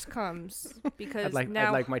August 1st comes because I'd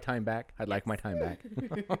now like my time back. I'd like my time back.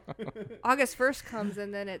 August 1st comes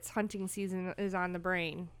and then it's hunting season is on the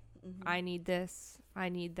brain. I need this. I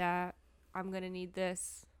need that. I'm going to need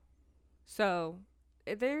this. So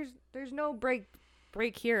there's no break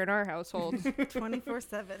here in our household.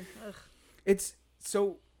 24/7. it's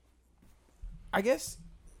so. I I guess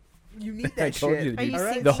you need that I told shit. you Are you all right?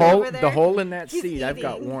 sinking the hole, over there? the hole in that He's seat, I've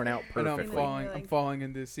got eating. worn out I know I'm perfectly. falling. Like- I'm falling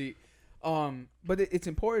into the seat. But it's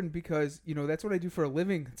important because that's what I do for a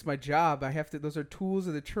living. It's my job. I have to. Those are tools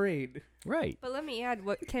of the trade. Right. But let me add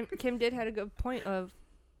what Kim did had a good point of,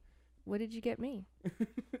 what did you get me?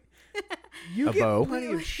 You A get bow. plenty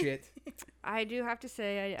of shit. I do have to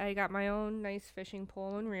say I got my own nice fishing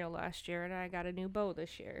pole and reel last year, and I got a new bow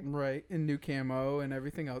this year. Right, and new camo and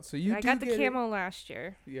everything else. So you I do got the get it. camo last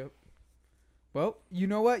year. Yep. Well, you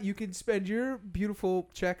know what? You can spend your beautiful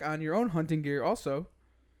check on your own hunting gear also.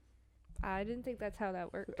 I didn't think that's how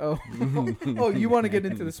that worked. Oh, oh, you want to get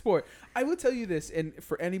into the sport? I will tell you this, and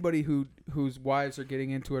for anybody whose wives are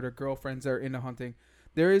getting into it or girlfriends are into hunting,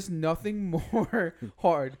 there is nothing more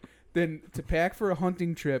hard than to pack for a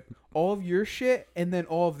hunting trip all of your shit and then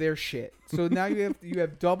all of their shit. So now you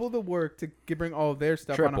have double the work to bring all of their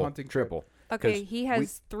stuff on a hunting trip. triple. Okay, 'Cause he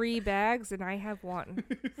has 3 bags and I have 1.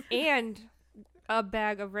 And a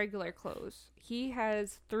bag of regular clothes. He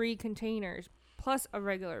has 3 containers plus a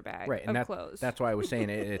regular bag Right, and of clothes. that's why I was saying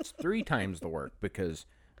it's 3 times the work, because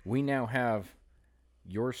we now have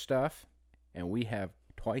your stuff and we have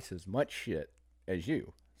twice as much shit as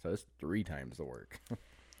you. So it's 3 times the work.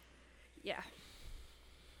 yeah.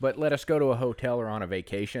 But let us go to a hotel or on a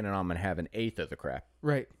vacation and I'm going to have 1/8 of the crap.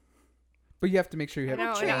 Right. But you have to make sure you have.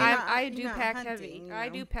 No, true. and You're not- I you're do not pack hunting, heavy. you I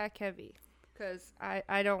know. do pack heavy because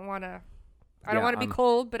I don't want to. I Yeah, don't want to be I'm-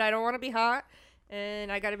 cold, but I don't want to be hot,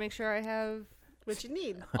 and I got to make sure I have What you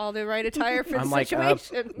need. all the right attire for the I'm like,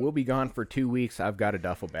 situation. we'll be gone for 2 weeks. I've got a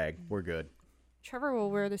duffel bag. We're good. Trevor will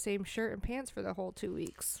wear the same shirt and pants for the whole 2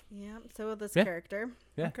 weeks. Yeah. So will this Yeah. character.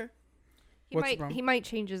 Yeah. Okay. He What's the might problem?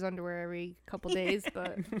 change his underwear every couple days,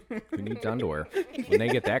 but Who needs underwear? When they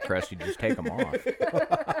get that crust, you just take them off.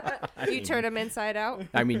 you turn them inside out.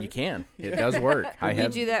 I mean, you can. It does work. I You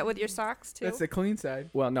have. do that with your socks too. That's the clean side.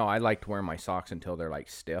 Well, no, I like to wear my socks until they're like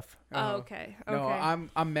stiff. Oh, okay. Okay. No,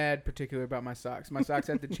 I'm mad particular about my socks. My socks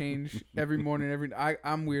have to change every morning.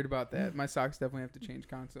 I'm weird about that. My socks definitely have to change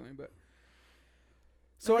constantly. But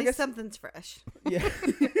so At I least guess something's fresh. yeah.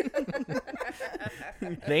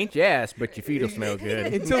 It ain't your ass, but your feet will smell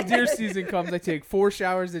good. Until deer season comes, I take 4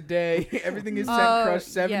 showers a day. Everything is scent Oh, crushed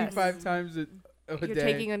yes. 75 times a You're day.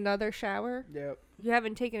 taking another shower. Yep. You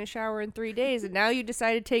haven't taken a shower in 3 days, and now you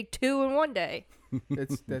decide to take 2 in 1 day.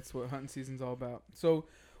 That's what hunting season's all about. So,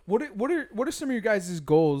 what are some of your guys'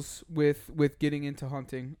 goals with getting into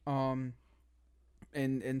hunting?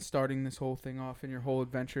 And starting this whole thing off in your whole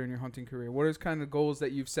adventure in your hunting career. What is kind of goals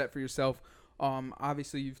that you've set for yourself?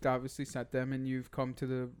 Obviously you've set them and you've come to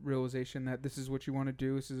the realization that this is what you want to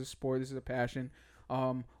do. This is a sport. This is a passion.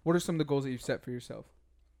 What are some of the goals that you've set for yourself?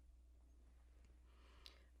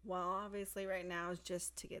 Well, obviously, right now is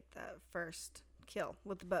just to get that first kill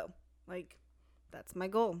with the bow. Like, that's my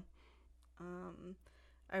goal.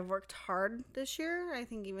 I've worked hard this year. I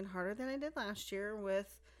think even harder than I did last year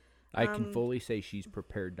with. I can fully say she's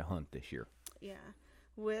prepared to hunt this year. Yeah,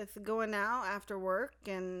 with going out after work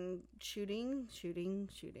and shooting.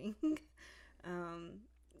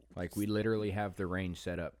 Like, we literally have the range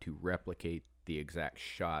set up to replicate the exact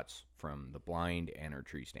shots from the blind and her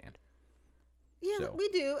tree stand. Yeah, So. we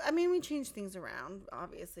do. I mean, we change things around,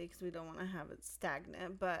 obviously, because we don't want to have it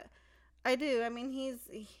stagnant. But I do. I mean,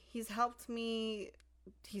 he's helped me.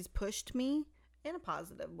 He's pushed me in a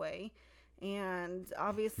positive way. And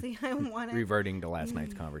obviously, I want to... Reverting to last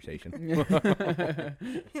night's conversation.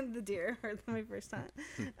 The deer for my first time.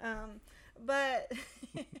 But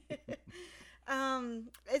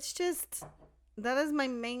it's just... That is my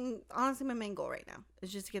main... Honestly, my main goal right now.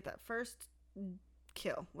 Is just to get that first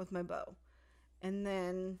kill with my bow. And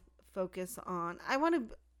then focus on... I want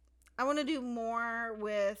to do more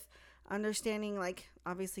with understanding, like,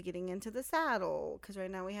 obviously getting into the saddle. Because right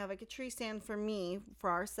now we have, like, a tree stand for me, for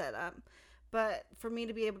our setup. But for me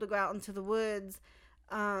to be able to go out into the woods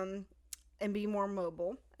and be more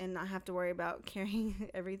mobile and not have to worry about carrying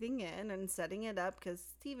everything in and setting it up, because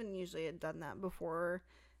Steven usually had done that before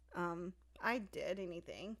I did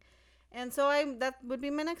anything. And so that would be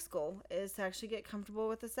my next goal, is to actually get comfortable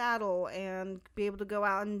with the saddle and be able to go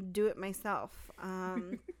out and do it myself.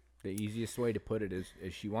 The easiest way to put it is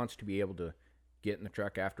she wants to be able to get in the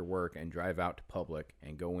truck after work and drive out to public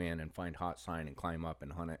and go in and find hot sign and climb up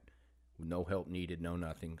and hunt it. No help needed, no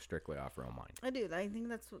nothing, strictly off her own mind. I do. I think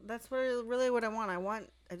that's really what I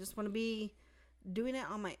want. I just want to be doing it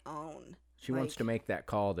on my own. She wants to make that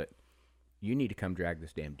call that you need to come drag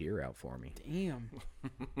this damn deer out for me. Damn.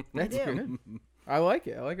 That's do. good. I like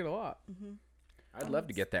it. I like it a lot. Mm-hmm. I'd love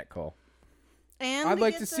to get that call. And I'd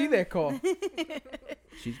like to see that call.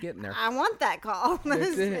 She's getting there. I want that call.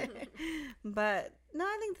 That's it. But no,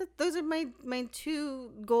 I think that those are my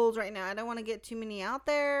two goals right now. I don't want to get too many out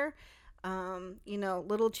there.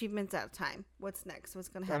 Little achievements at a time. What's next? What's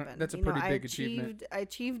going to happen? That's a pretty big achievement. I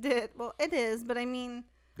achieved it. Well, it is, but I mean...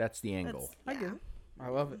 That's the end goal. I get it. I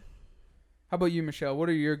love it. How about you, Michelle? What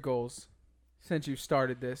are your goals since you've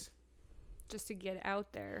started this? Just to get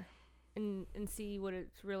out there and see what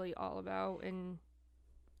it's really all about, and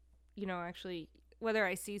actually, whether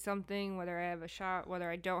I see something, whether I have a shot,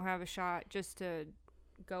 whether I don't have a shot, just to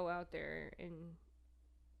go out there and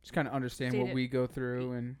just kind of understand what we go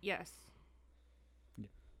through. And yes,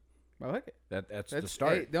 I like it. That's the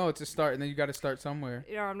start. Hey, no, it's a start, and then you got to start somewhere.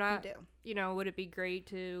 I'm not. Would it be great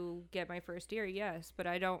to get my first deer? Yes, but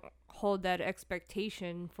I don't hold that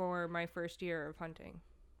expectation for my first year of hunting.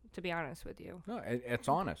 To be honest with you. No, it's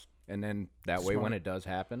honest, and then that way, when it does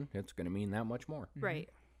happen, it's going to mean that much more. Mm-hmm. Right.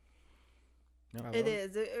 No. It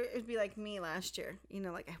is. It'd be like me last year.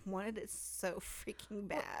 Like, I wanted it so freaking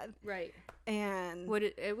bad. Right. And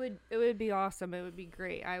it would be awesome. It would be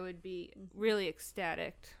great. I would be really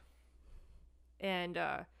ecstatic. And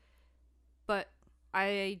but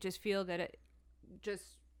I just feel that it just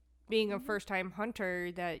being a first time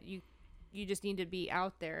hunter, that you just need to be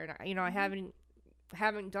out there, and I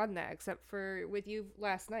haven't done that except for with you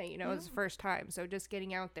last night. It was the first time, so just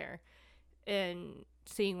getting out there and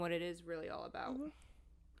seeing what it is really all about.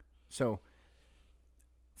 So,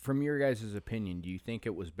 from your guys' opinion, do you think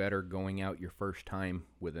it was better going out your first time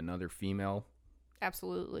with another female?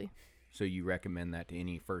 Absolutely. So you recommend that to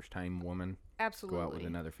any first time woman? Absolutely. Go out with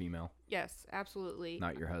another female? Yes, absolutely.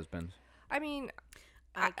 Not your husband's? I mean,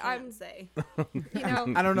 I can't say.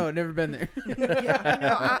 I don't know. I've never been there.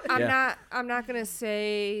 I'm not gonna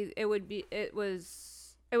say it would be. It was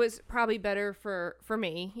probably better for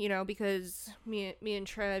me, because me and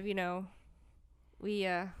Trev, we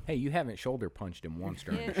Hey, you haven't shoulder punched him once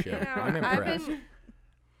during the show. You know, I'm impressed.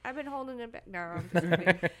 I've been holding it back. No, I'm just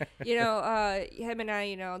kidding. Him and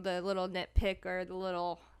I, the little nitpick or the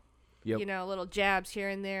little, little jabs here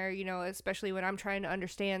and there, especially when I'm trying to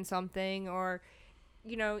understand something, or,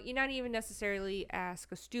 you not even necessarily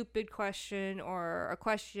ask a stupid question or a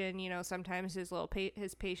question, sometimes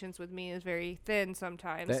his patience with me is very thin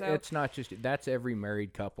sometimes. So It's not just, that's every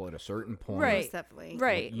married couple at a certain point. Right. Most definitely.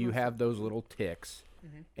 Right. You have those little ticks,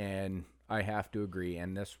 and I have to agree,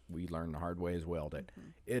 and this we learned the hard way as well, that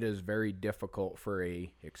it is very difficult for a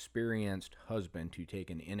experienced husband to take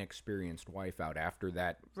an inexperienced wife out after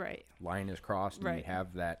that line is crossed, and you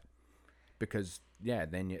have that, because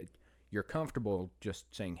then you're comfortable just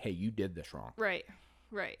saying, hey, you did this wrong. Right.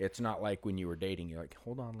 It's not like when you were dating, you're like,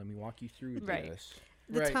 hold on, let me walk you through this.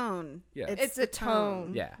 The tone. Yeah. It's a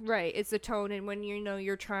tone. Yeah. Right. It's a tone, and when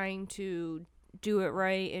you're trying to do it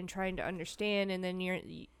right and trying to understand, and then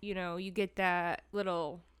you get that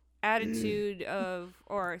little attitude of,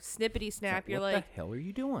 or snippety snap. You're what like, the hell are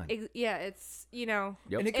you doing? yeah, it's Yep.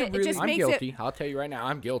 And it it could just I'm makes guilty. I'll tell you right now,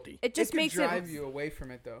 I'm guilty. it just it could makes drive it you away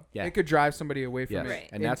from it, though. Yeah. It could drive somebody away from Yes. it. Right.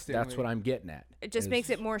 And that's instantly. what I'm getting at. it just is- makes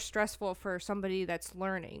it more stressful for somebody that's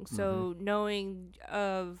learning. So knowing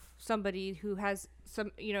of somebody who has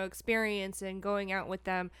some experience and going out with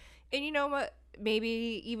them, and you know what,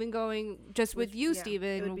 maybe even going just with you, yeah, it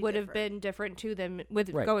Steven, would would be have been different to them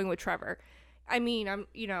with Right. going with Trevor. I mean,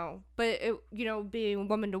 but it, being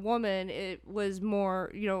woman to woman, it was more,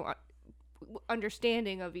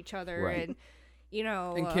 understanding of each other, Right. and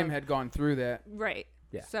And Kim had gone through that. right.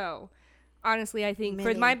 Yeah. So, honestly, I think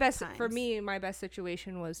for Many for times. me, my best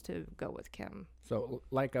situation was to go with Kim. So,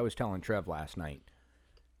 like I was telling Trev last night,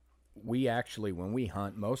 we actually, when we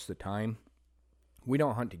hunt, most of the time, we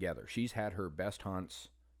don't hunt together. She's had her best hunts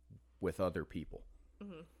with other people.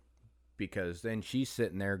 Because then she's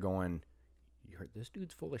sitting there going, "You heard this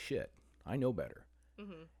dude's full of shit. I know better."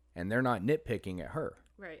 And they're not nitpicking at her,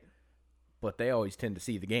 Right. but they always tend to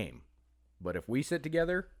see the game. But if we sit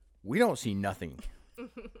together, we don't see nothing.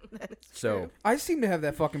 So I seem to have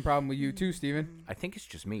that fucking problem with you too, Steven. I think it's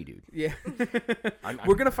just me, dude. Yeah. I'm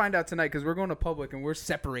We're going to find out tonight because we're going to public and we're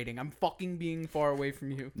separating. I'm fucking being far away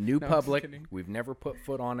from you. New No, I'm just public. kidding. We've never put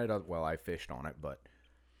foot on it. Well, I fished on it, but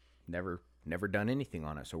never done anything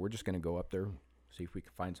on it. So we're just gonna go up there, see if we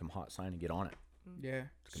can find some hot sign and get on it. Yeah, gonna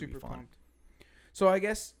be super fun. pumped. So I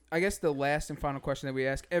guess the last and final question that we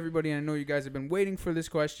ask everybody, and I know you guys have been waiting for this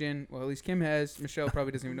question. Well, at least Kim has. Michelle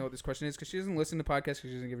probably doesn't even know what this question is because she doesn't listen to podcasts because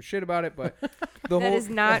she doesn't give a shit about it. But the That whole is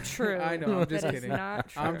not true. I know. I'm just That is kidding. not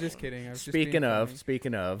true. I'm just kidding. I was just Speaking being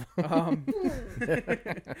of, funny. Um,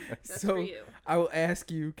 That's so for you. I will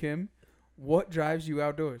ask you, Kim, what drives you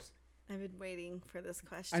outdoors? I've been waiting for this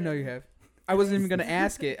question. I know you have. I wasn't even gonna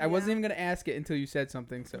ask it. I wasn't Yeah. even gonna ask it until you said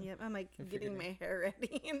something. So Yep, I'm like getting my hair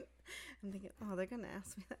ready, and I'm thinking, oh, they're gonna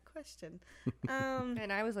ask me that question.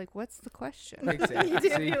 And I was like, "What's the question?" exactly. You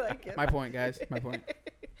did, See, you like it. my point, guys. My point.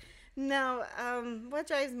 No, what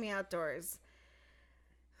drives me outdoors?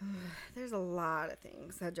 There's a lot of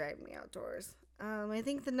things that drive me outdoors. I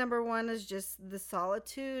think the number one is just the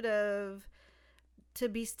solitude of to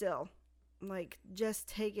be still. Like, just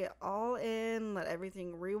take it all in, let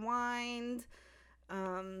everything rewind,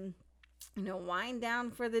 wind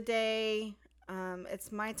down for the day.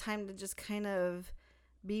 It's my time to just kind of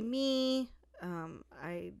be me.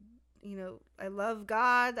 I love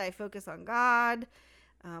God. I focus on God.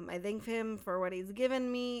 I thank him for what he's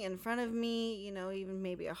given me in front of me, even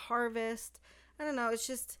maybe a harvest. I don't know. It's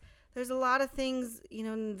just, there's a lot of things,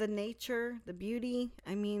 the nature, the beauty.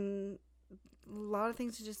 I mean, a lot of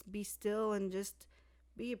things to just be still and just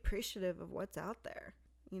be appreciative of what's out there.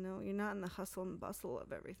 You're not in the hustle and bustle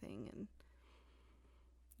of everything, and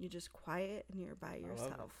you're just quiet and you're by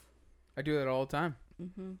yourself. I do that all the time.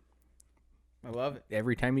 Mm-hmm. I love it.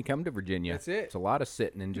 Every time you come to Virginia, That's it. It's a lot of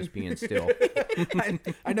sitting and just being still.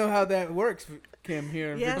 I know how that works, Kim,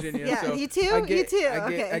 here in Yes, Virginia. yeah, so you too? I get, You too, I get,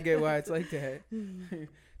 okay. I get why it's like that.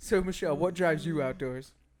 So, Michelle, what drives you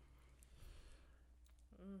outdoors?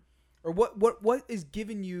 Or what is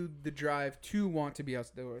giving you the drive to want to be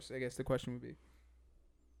outdoors? I guess the question would be.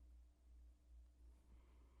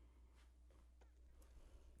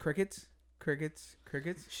 Crickets?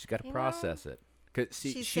 She's got to You process it. 'Cause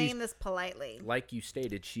She's saying this politely. like you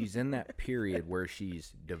stated, she's in that period where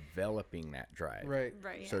she's developing that drive. Right.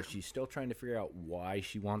 Right. So she's still trying to figure out why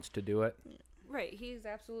she wants to do it. Right. He's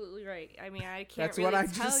absolutely right. I mean, I can't That's really what I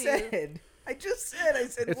tell just you. said. I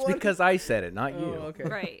said It's what? because I said it, not Oh, you. okay.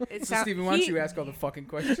 Right. It So, Steven, why don't you ask all the fucking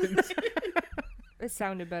questions? It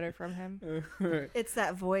sounded better from him. It's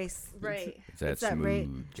that voice. Right. It's that It's that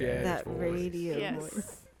smooth jazz That voice. radio voice.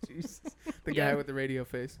 Yes. Jesus. The guy Yeah. with the radio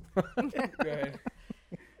face. Go ahead.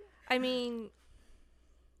 I mean,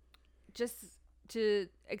 just to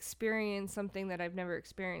experience something that I've never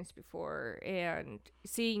experienced before, and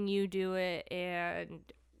seeing you do it, and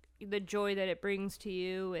the joy that it brings to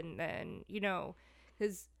you, and then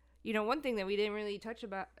because one thing that we didn't really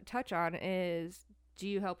touch on is, do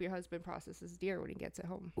you help your husband process his deer when he gets it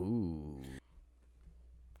home? Ooh.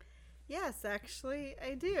 Yes, actually,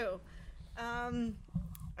 I do.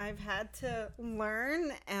 I've had to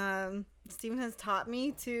learn. Stephen has taught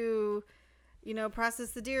me to,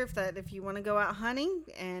 process the deer. If you want to go out hunting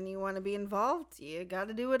and you want to be involved, you got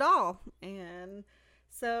to do it all. And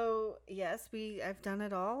so, yes, I've done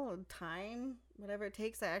it all. Time, whatever it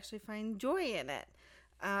takes, I actually find joy in it.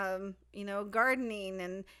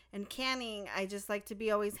 Gardening and canning, I just like to be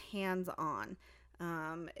always hands-on.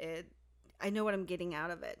 I know what I'm getting out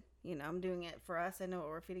of it. I'm doing it for us. I know what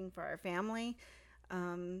we're feeding for our family.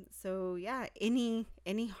 So yeah, any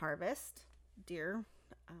harvest, deer,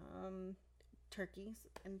 turkeys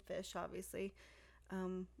and fish, obviously,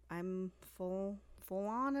 I'm full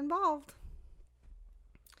on involved.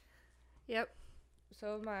 Yep.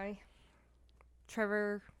 So am I.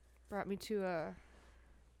 Trevor brought me to a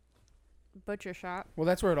butcher shop. Well,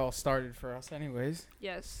 that's where it all started for us, anyways.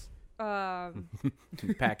 Yes.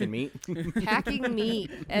 Packing meat. Packing meat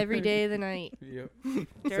every day of the night Yep.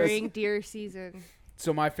 during deer season.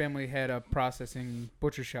 So my family had a processing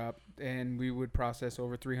butcher shop, and we would process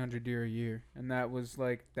over 300 deer a year, and that was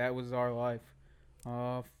our life.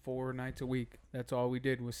 4 nights a week. That's all we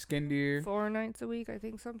did was skin deer. 4 nights a week. I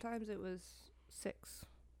think sometimes it was 6.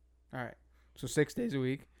 All right, so 6 days a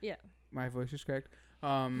week. Yeah. My voice is correct.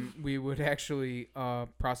 We would actually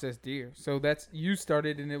process deer. So you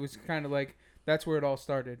started, and it was kind of like that's where it all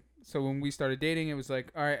started. So when we started dating, it was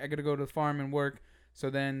like, all right, I got to go to the farm and work. So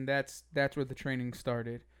then that's where the training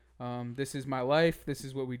started. This is my life. This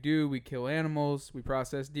is what we do. We kill animals. We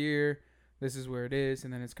process deer. This is where it is.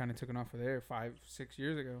 And then it's kind of taken off from there 5-6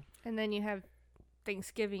 years ago. And then you have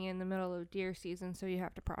Thanksgiving in the middle of deer season, so you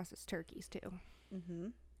have to process turkeys too. Mm-hmm.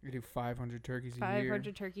 We do 500 turkeys a year.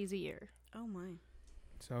 500 turkeys a year. Oh my.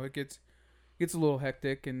 So it gets a little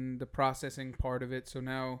hectic, and the processing part of it. So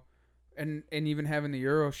now, and even having the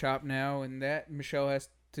Euro shop now, and that Michelle has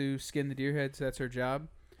to skin the deer heads. That's her job.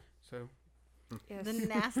 So Yes. The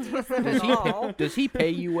nastiest of it all. Does he pay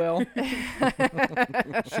you well?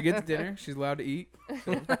 she gets dinner. She's allowed to eat.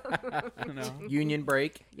 So, Union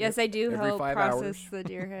break. Yes, I do Every help 5 process hours. the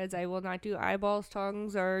deer heads. I will not do eyeballs,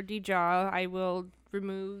 tongues, or dejaw. I will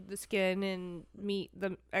remove the skin and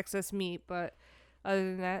the excess meat, but other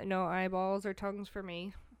than that, no eyeballs or tongues for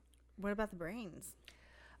me. What about the brains?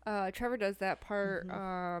 Trevor does that part.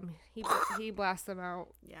 He blasts them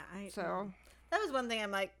out. Yeah, that was one thing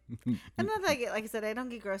I'm like, and not that like I said, I don't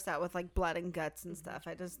get grossed out with like blood and guts and stuff.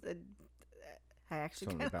 I actually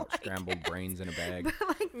Something kind of about like scrambled it. brains in a bag. But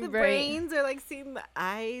like the Right. brains or like seeing the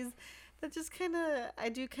eyes, that just kind of, I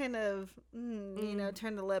do kind of,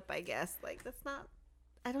 turn the lip, I guess. Like that's not,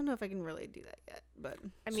 I don't know if I can really do that yet, but.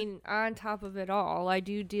 I mean, on top of it all, I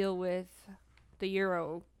do deal with the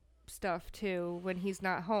Euro stuff too when he's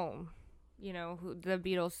not home. The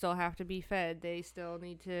beetles still have to be fed. They still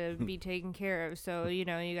need to be taken care of. So, you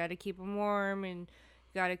got to keep them warm, and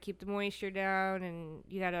you got to keep the moisture down, and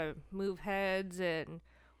you got to move heads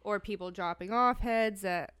or people dropping off heads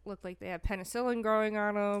that look like they have penicillin growing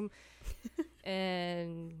on them.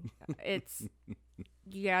 And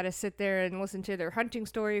you got to sit there and listen to their hunting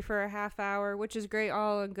story for a half hour, which is great,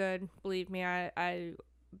 all and good. Believe me, I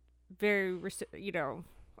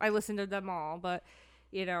listen to them all, but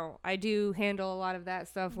I do handle a lot of that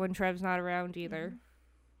stuff when Trev's not around either.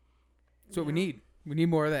 That's what we need. We need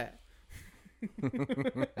more of that.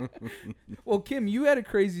 Well, Kim, you had a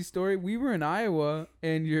crazy story. We were in Iowa,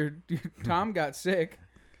 and your Tom got sick,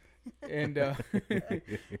 and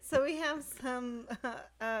So we have some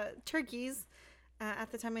turkeys.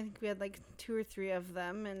 At the time, I think we had like 2 or 3 of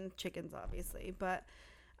them, and chickens, obviously. But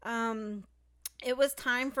it was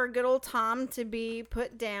time for good old Tom to be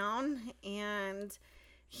put down, and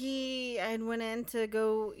I went in to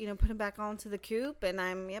go, put him back onto the coop, and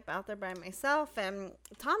I'm out there by myself, and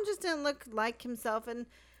Tom just didn't look like himself, and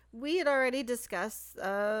we had already discussed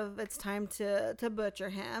it's time to butcher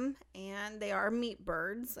him, and they are meat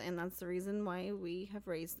birds, and that's the reason why we have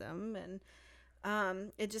raised them,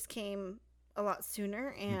 and it just came a lot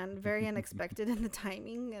sooner and very unexpected in the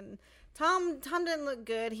timing, and Tom didn't look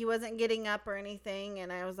good. He wasn't getting up or anything, and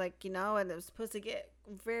I was like, and it was supposed to get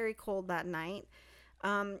very cold that night.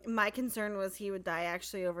 My concern was he would die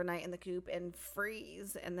actually overnight in the coop and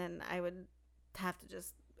freeze, and then I would have to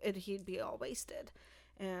he'd be all wasted.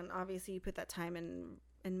 And obviously you put that time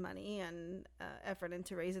and money and effort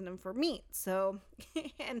into raising him for meat. So,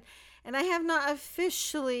 and I have not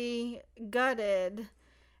officially gutted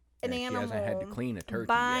an animal She hasn't had to clean a turkey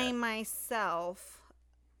by yet. myself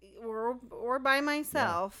or by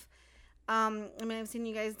myself. I've seen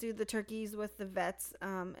you guys do the turkeys with the vets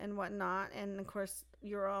and whatnot, and of course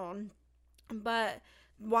your own, but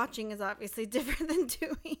watching is obviously different than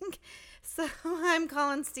doing. So I'm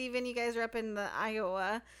calling Steven. You guys are up in the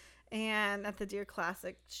Iowa and at the Deer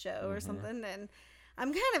Classic show or something, and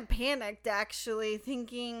I'm kind of panicked actually,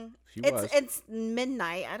 thinking it's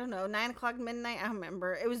midnight. I don't know, 9:00 midnight. I don't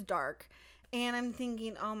remember. It was dark, and I'm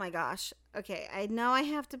thinking, oh my gosh. Okay, I know I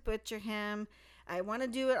have to butcher him. I want to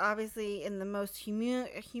do it obviously in the most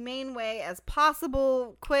humane way as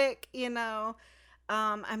possible, quick,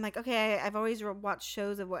 I'm like, okay, I've always watched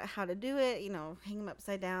shows of how to do it. Hang them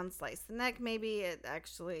upside down, slice the neck. Maybe it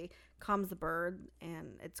actually calms the bird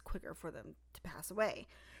and it's quicker for them to pass away.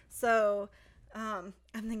 So I'm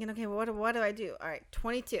thinking, okay, what do I do? All right,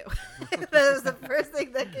 22. That was the first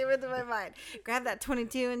thing that came into my mind. Grab that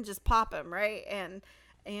 22 and just pop him, right? And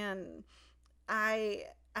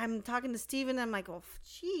I'm talking to Steven. I'm like, well,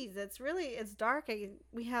 geez, it's dark.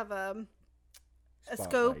 We have a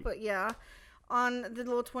scope, but yeah, on the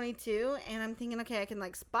little 22, and I'm thinking, okay, I can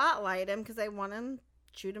like spotlight him because I want him,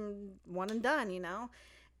 shoot him one and done,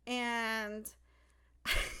 and so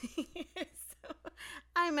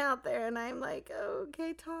I'm out there and I'm like,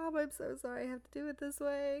 okay, Tom, I'm so sorry I have to do it this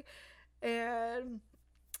way, and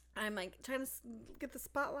I'm like trying to get the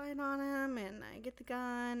spotlight on him, and I get the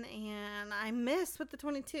gun, and I missed with the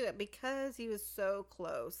 22 because he was so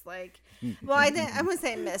close. Like, well, I wouldn't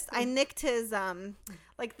say missed. I nicked his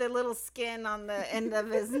like the little skin on the end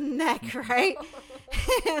of his neck, right?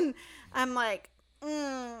 And I'm like,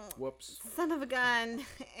 whoops, son of a gun,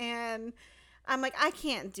 and I'm like, I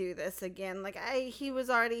can't do this again. Like, he was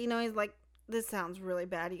already, he's like, this sounds really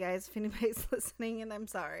bad, you guys, if anybody's listening, and I'm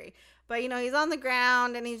sorry. But, he's on the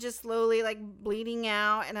ground, and he's just slowly, like, bleeding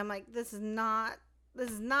out. And I'm like, this is not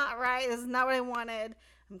right. This is not what I wanted.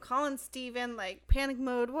 I'm calling Steven, like, panic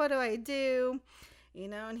mode. What do I do?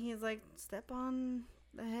 And he's like, step on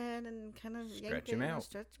the head and kind of stretch him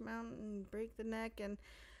out and break the neck. And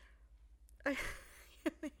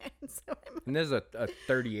and there's a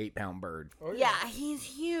 38-pound bird. Oh, yeah, he's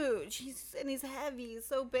huge. He's heavy. He's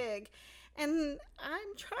so big. And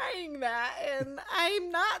I'm trying that, and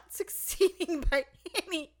I'm not succeeding by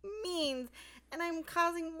any means. And I'm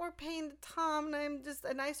causing more pain to Tom, and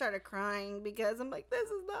I started crying because I'm like, this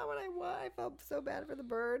is not what I want. I felt so bad for the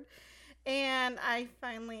bird. And I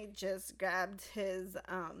finally just grabbed his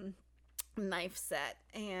knife set,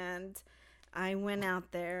 and I went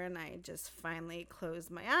out there, and I just finally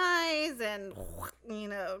closed my eyes and,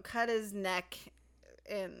 cut his neck,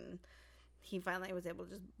 and he finally was able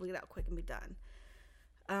to just bleed out quick and be done.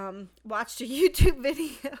 Watched a YouTube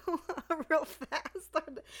video real fast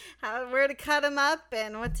on where to cut him up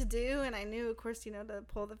and what to do. And I knew, of course, to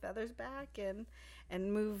pull the feathers back and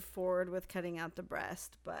move forward with cutting out the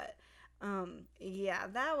breast. But, yeah,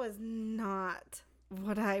 that was not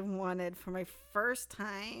what I wanted for my first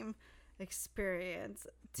time experience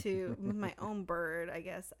with my own bird, I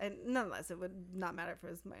guess. And nonetheless, it would not matter if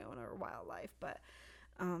it was my own or wildlife, but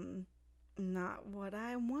not what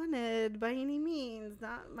I wanted by any means.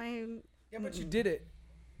 Not my. Yeah, but you did it.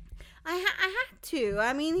 I had to.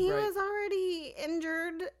 I mean, he was already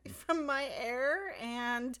injured from my air,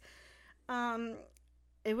 and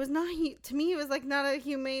it was not, to me, it was like not a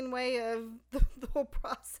humane way of the whole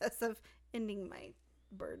process of ending my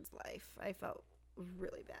bird's life. I felt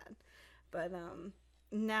really bad, but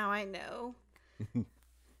now I know.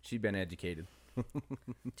 She'd been educated.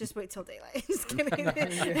 Just wait till daylight. Just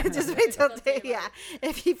kidding. Just wait till daylight. Yeah.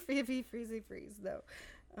 If he freeze, he freeze. No.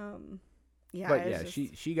 Yeah. But yeah,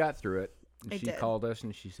 she got through it. And she called us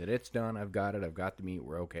and she said, "It's done. I've got it. I've got the meat.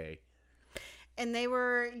 We're okay." And they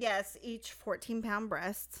were, yes, each 14-pound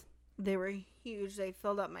breasts. They were huge. They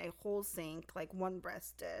filled up my whole sink, like one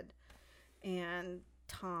breast did. And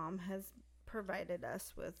Tom has provided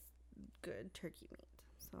us with good turkey meat,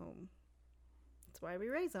 so that's why we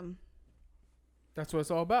raise them. That's what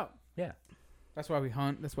it's all about. Yeah. That's why we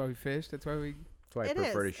hunt. That's why we fish. That's why I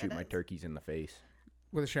prefer to shoot my turkeys in the face.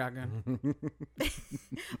 With a shotgun. Well,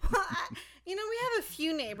 we have a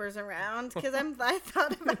few neighbors around because I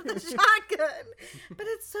thought about the shotgun. But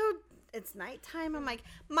it's nighttime. I'm like,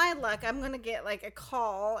 my luck, I'm going to get like a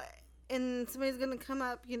call and somebody's going to come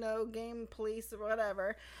up, game police or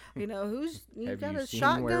whatever. You got a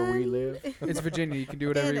shotgun? Where we live? It's Virginia. You can do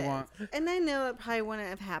whatever you want. And I know it probably wouldn't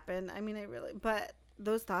have happened. I mean, but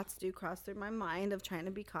those thoughts do cross through my mind of trying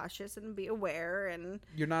to be cautious and be aware. And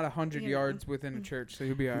you're not 100 yards within a church, so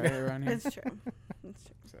you'll be all right around here. It's true.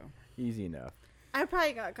 So easy enough. I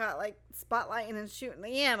probably got caught like spotlighting and shooting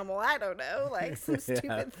the animal. I don't know, like some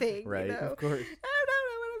stupid thing. Right, of course. I don't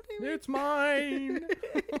know what I'm doing. It's mine.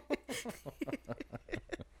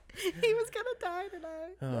 He was gonna die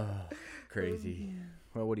tonight. Oh, crazy.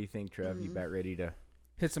 Well, what do you think, Trev? You about ready to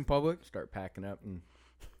hit some public? Start packing up and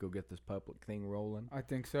go get this public thing rolling? I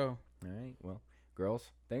think so. All right. Well,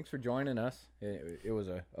 girls, thanks for joining us. It was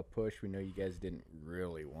a push. We know you guys didn't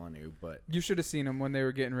really want to, but you should have seen them when they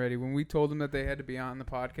were getting ready. When we told them that they had to be on the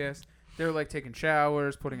podcast, they were like taking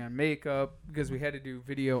showers, putting on makeup because we had to do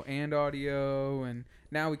video and audio, and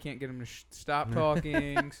now we can't get them to stop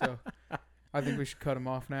talking. So I think we should cut them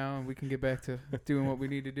off now, and we can get back to doing what we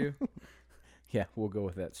need to do. Yeah, we'll go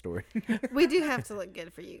with that story. We do have to look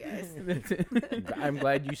good for you guys. I'm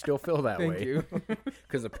glad you still feel that Thank way. you.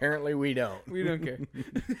 Because apparently we don't. We don't care.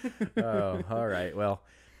 Oh, all right. Well,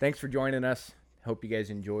 thanks for joining us. Hope you guys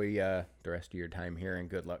enjoy the rest of your time here, and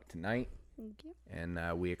good luck tonight. Thank you. And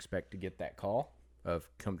we expect to get that call of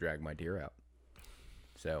come drag my deer out.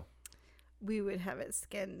 So We would have it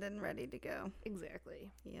skinned and ready to go.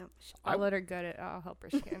 Exactly. Yep. I'll let her gut it. I'll help her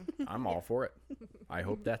skin. I'm all for it. I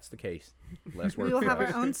hope that's the case. Less work We will for have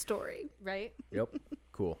us. our own story. Right? Yep.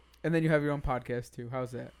 Cool. And then you have your own podcast too.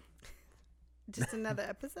 How's that? Just another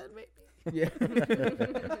episode, maybe. Yeah.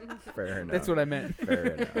 Fair enough. That's what I meant. Fair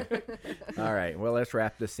enough. All right. Well, let's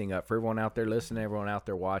wrap this thing up. For everyone out there listening, everyone out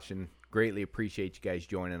there watching, greatly appreciate you guys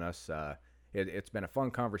joining us. It's been a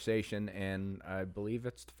fun conversation, and I believe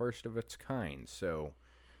it's the first of its kind. So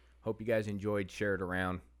hope you guys enjoyed. Share it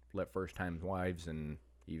around. Let first-time wives and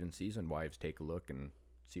even seasoned wives take a look and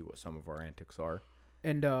see what some of our antics are.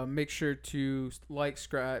 And make sure to like,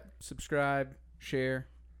 subscribe, share.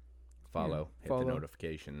 Follow, hit follow, the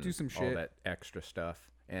notification, do some all shit. that extra stuff.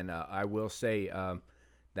 And I will say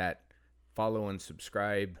that follow and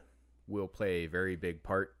subscribe will play a very big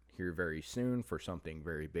part here very soon for something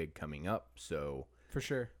very big coming up. So For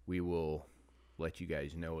sure. we will let you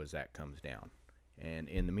guys know as that comes down. And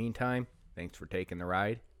in the meantime, thanks for taking the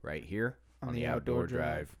ride right here on the Outdoor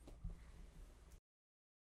Drive.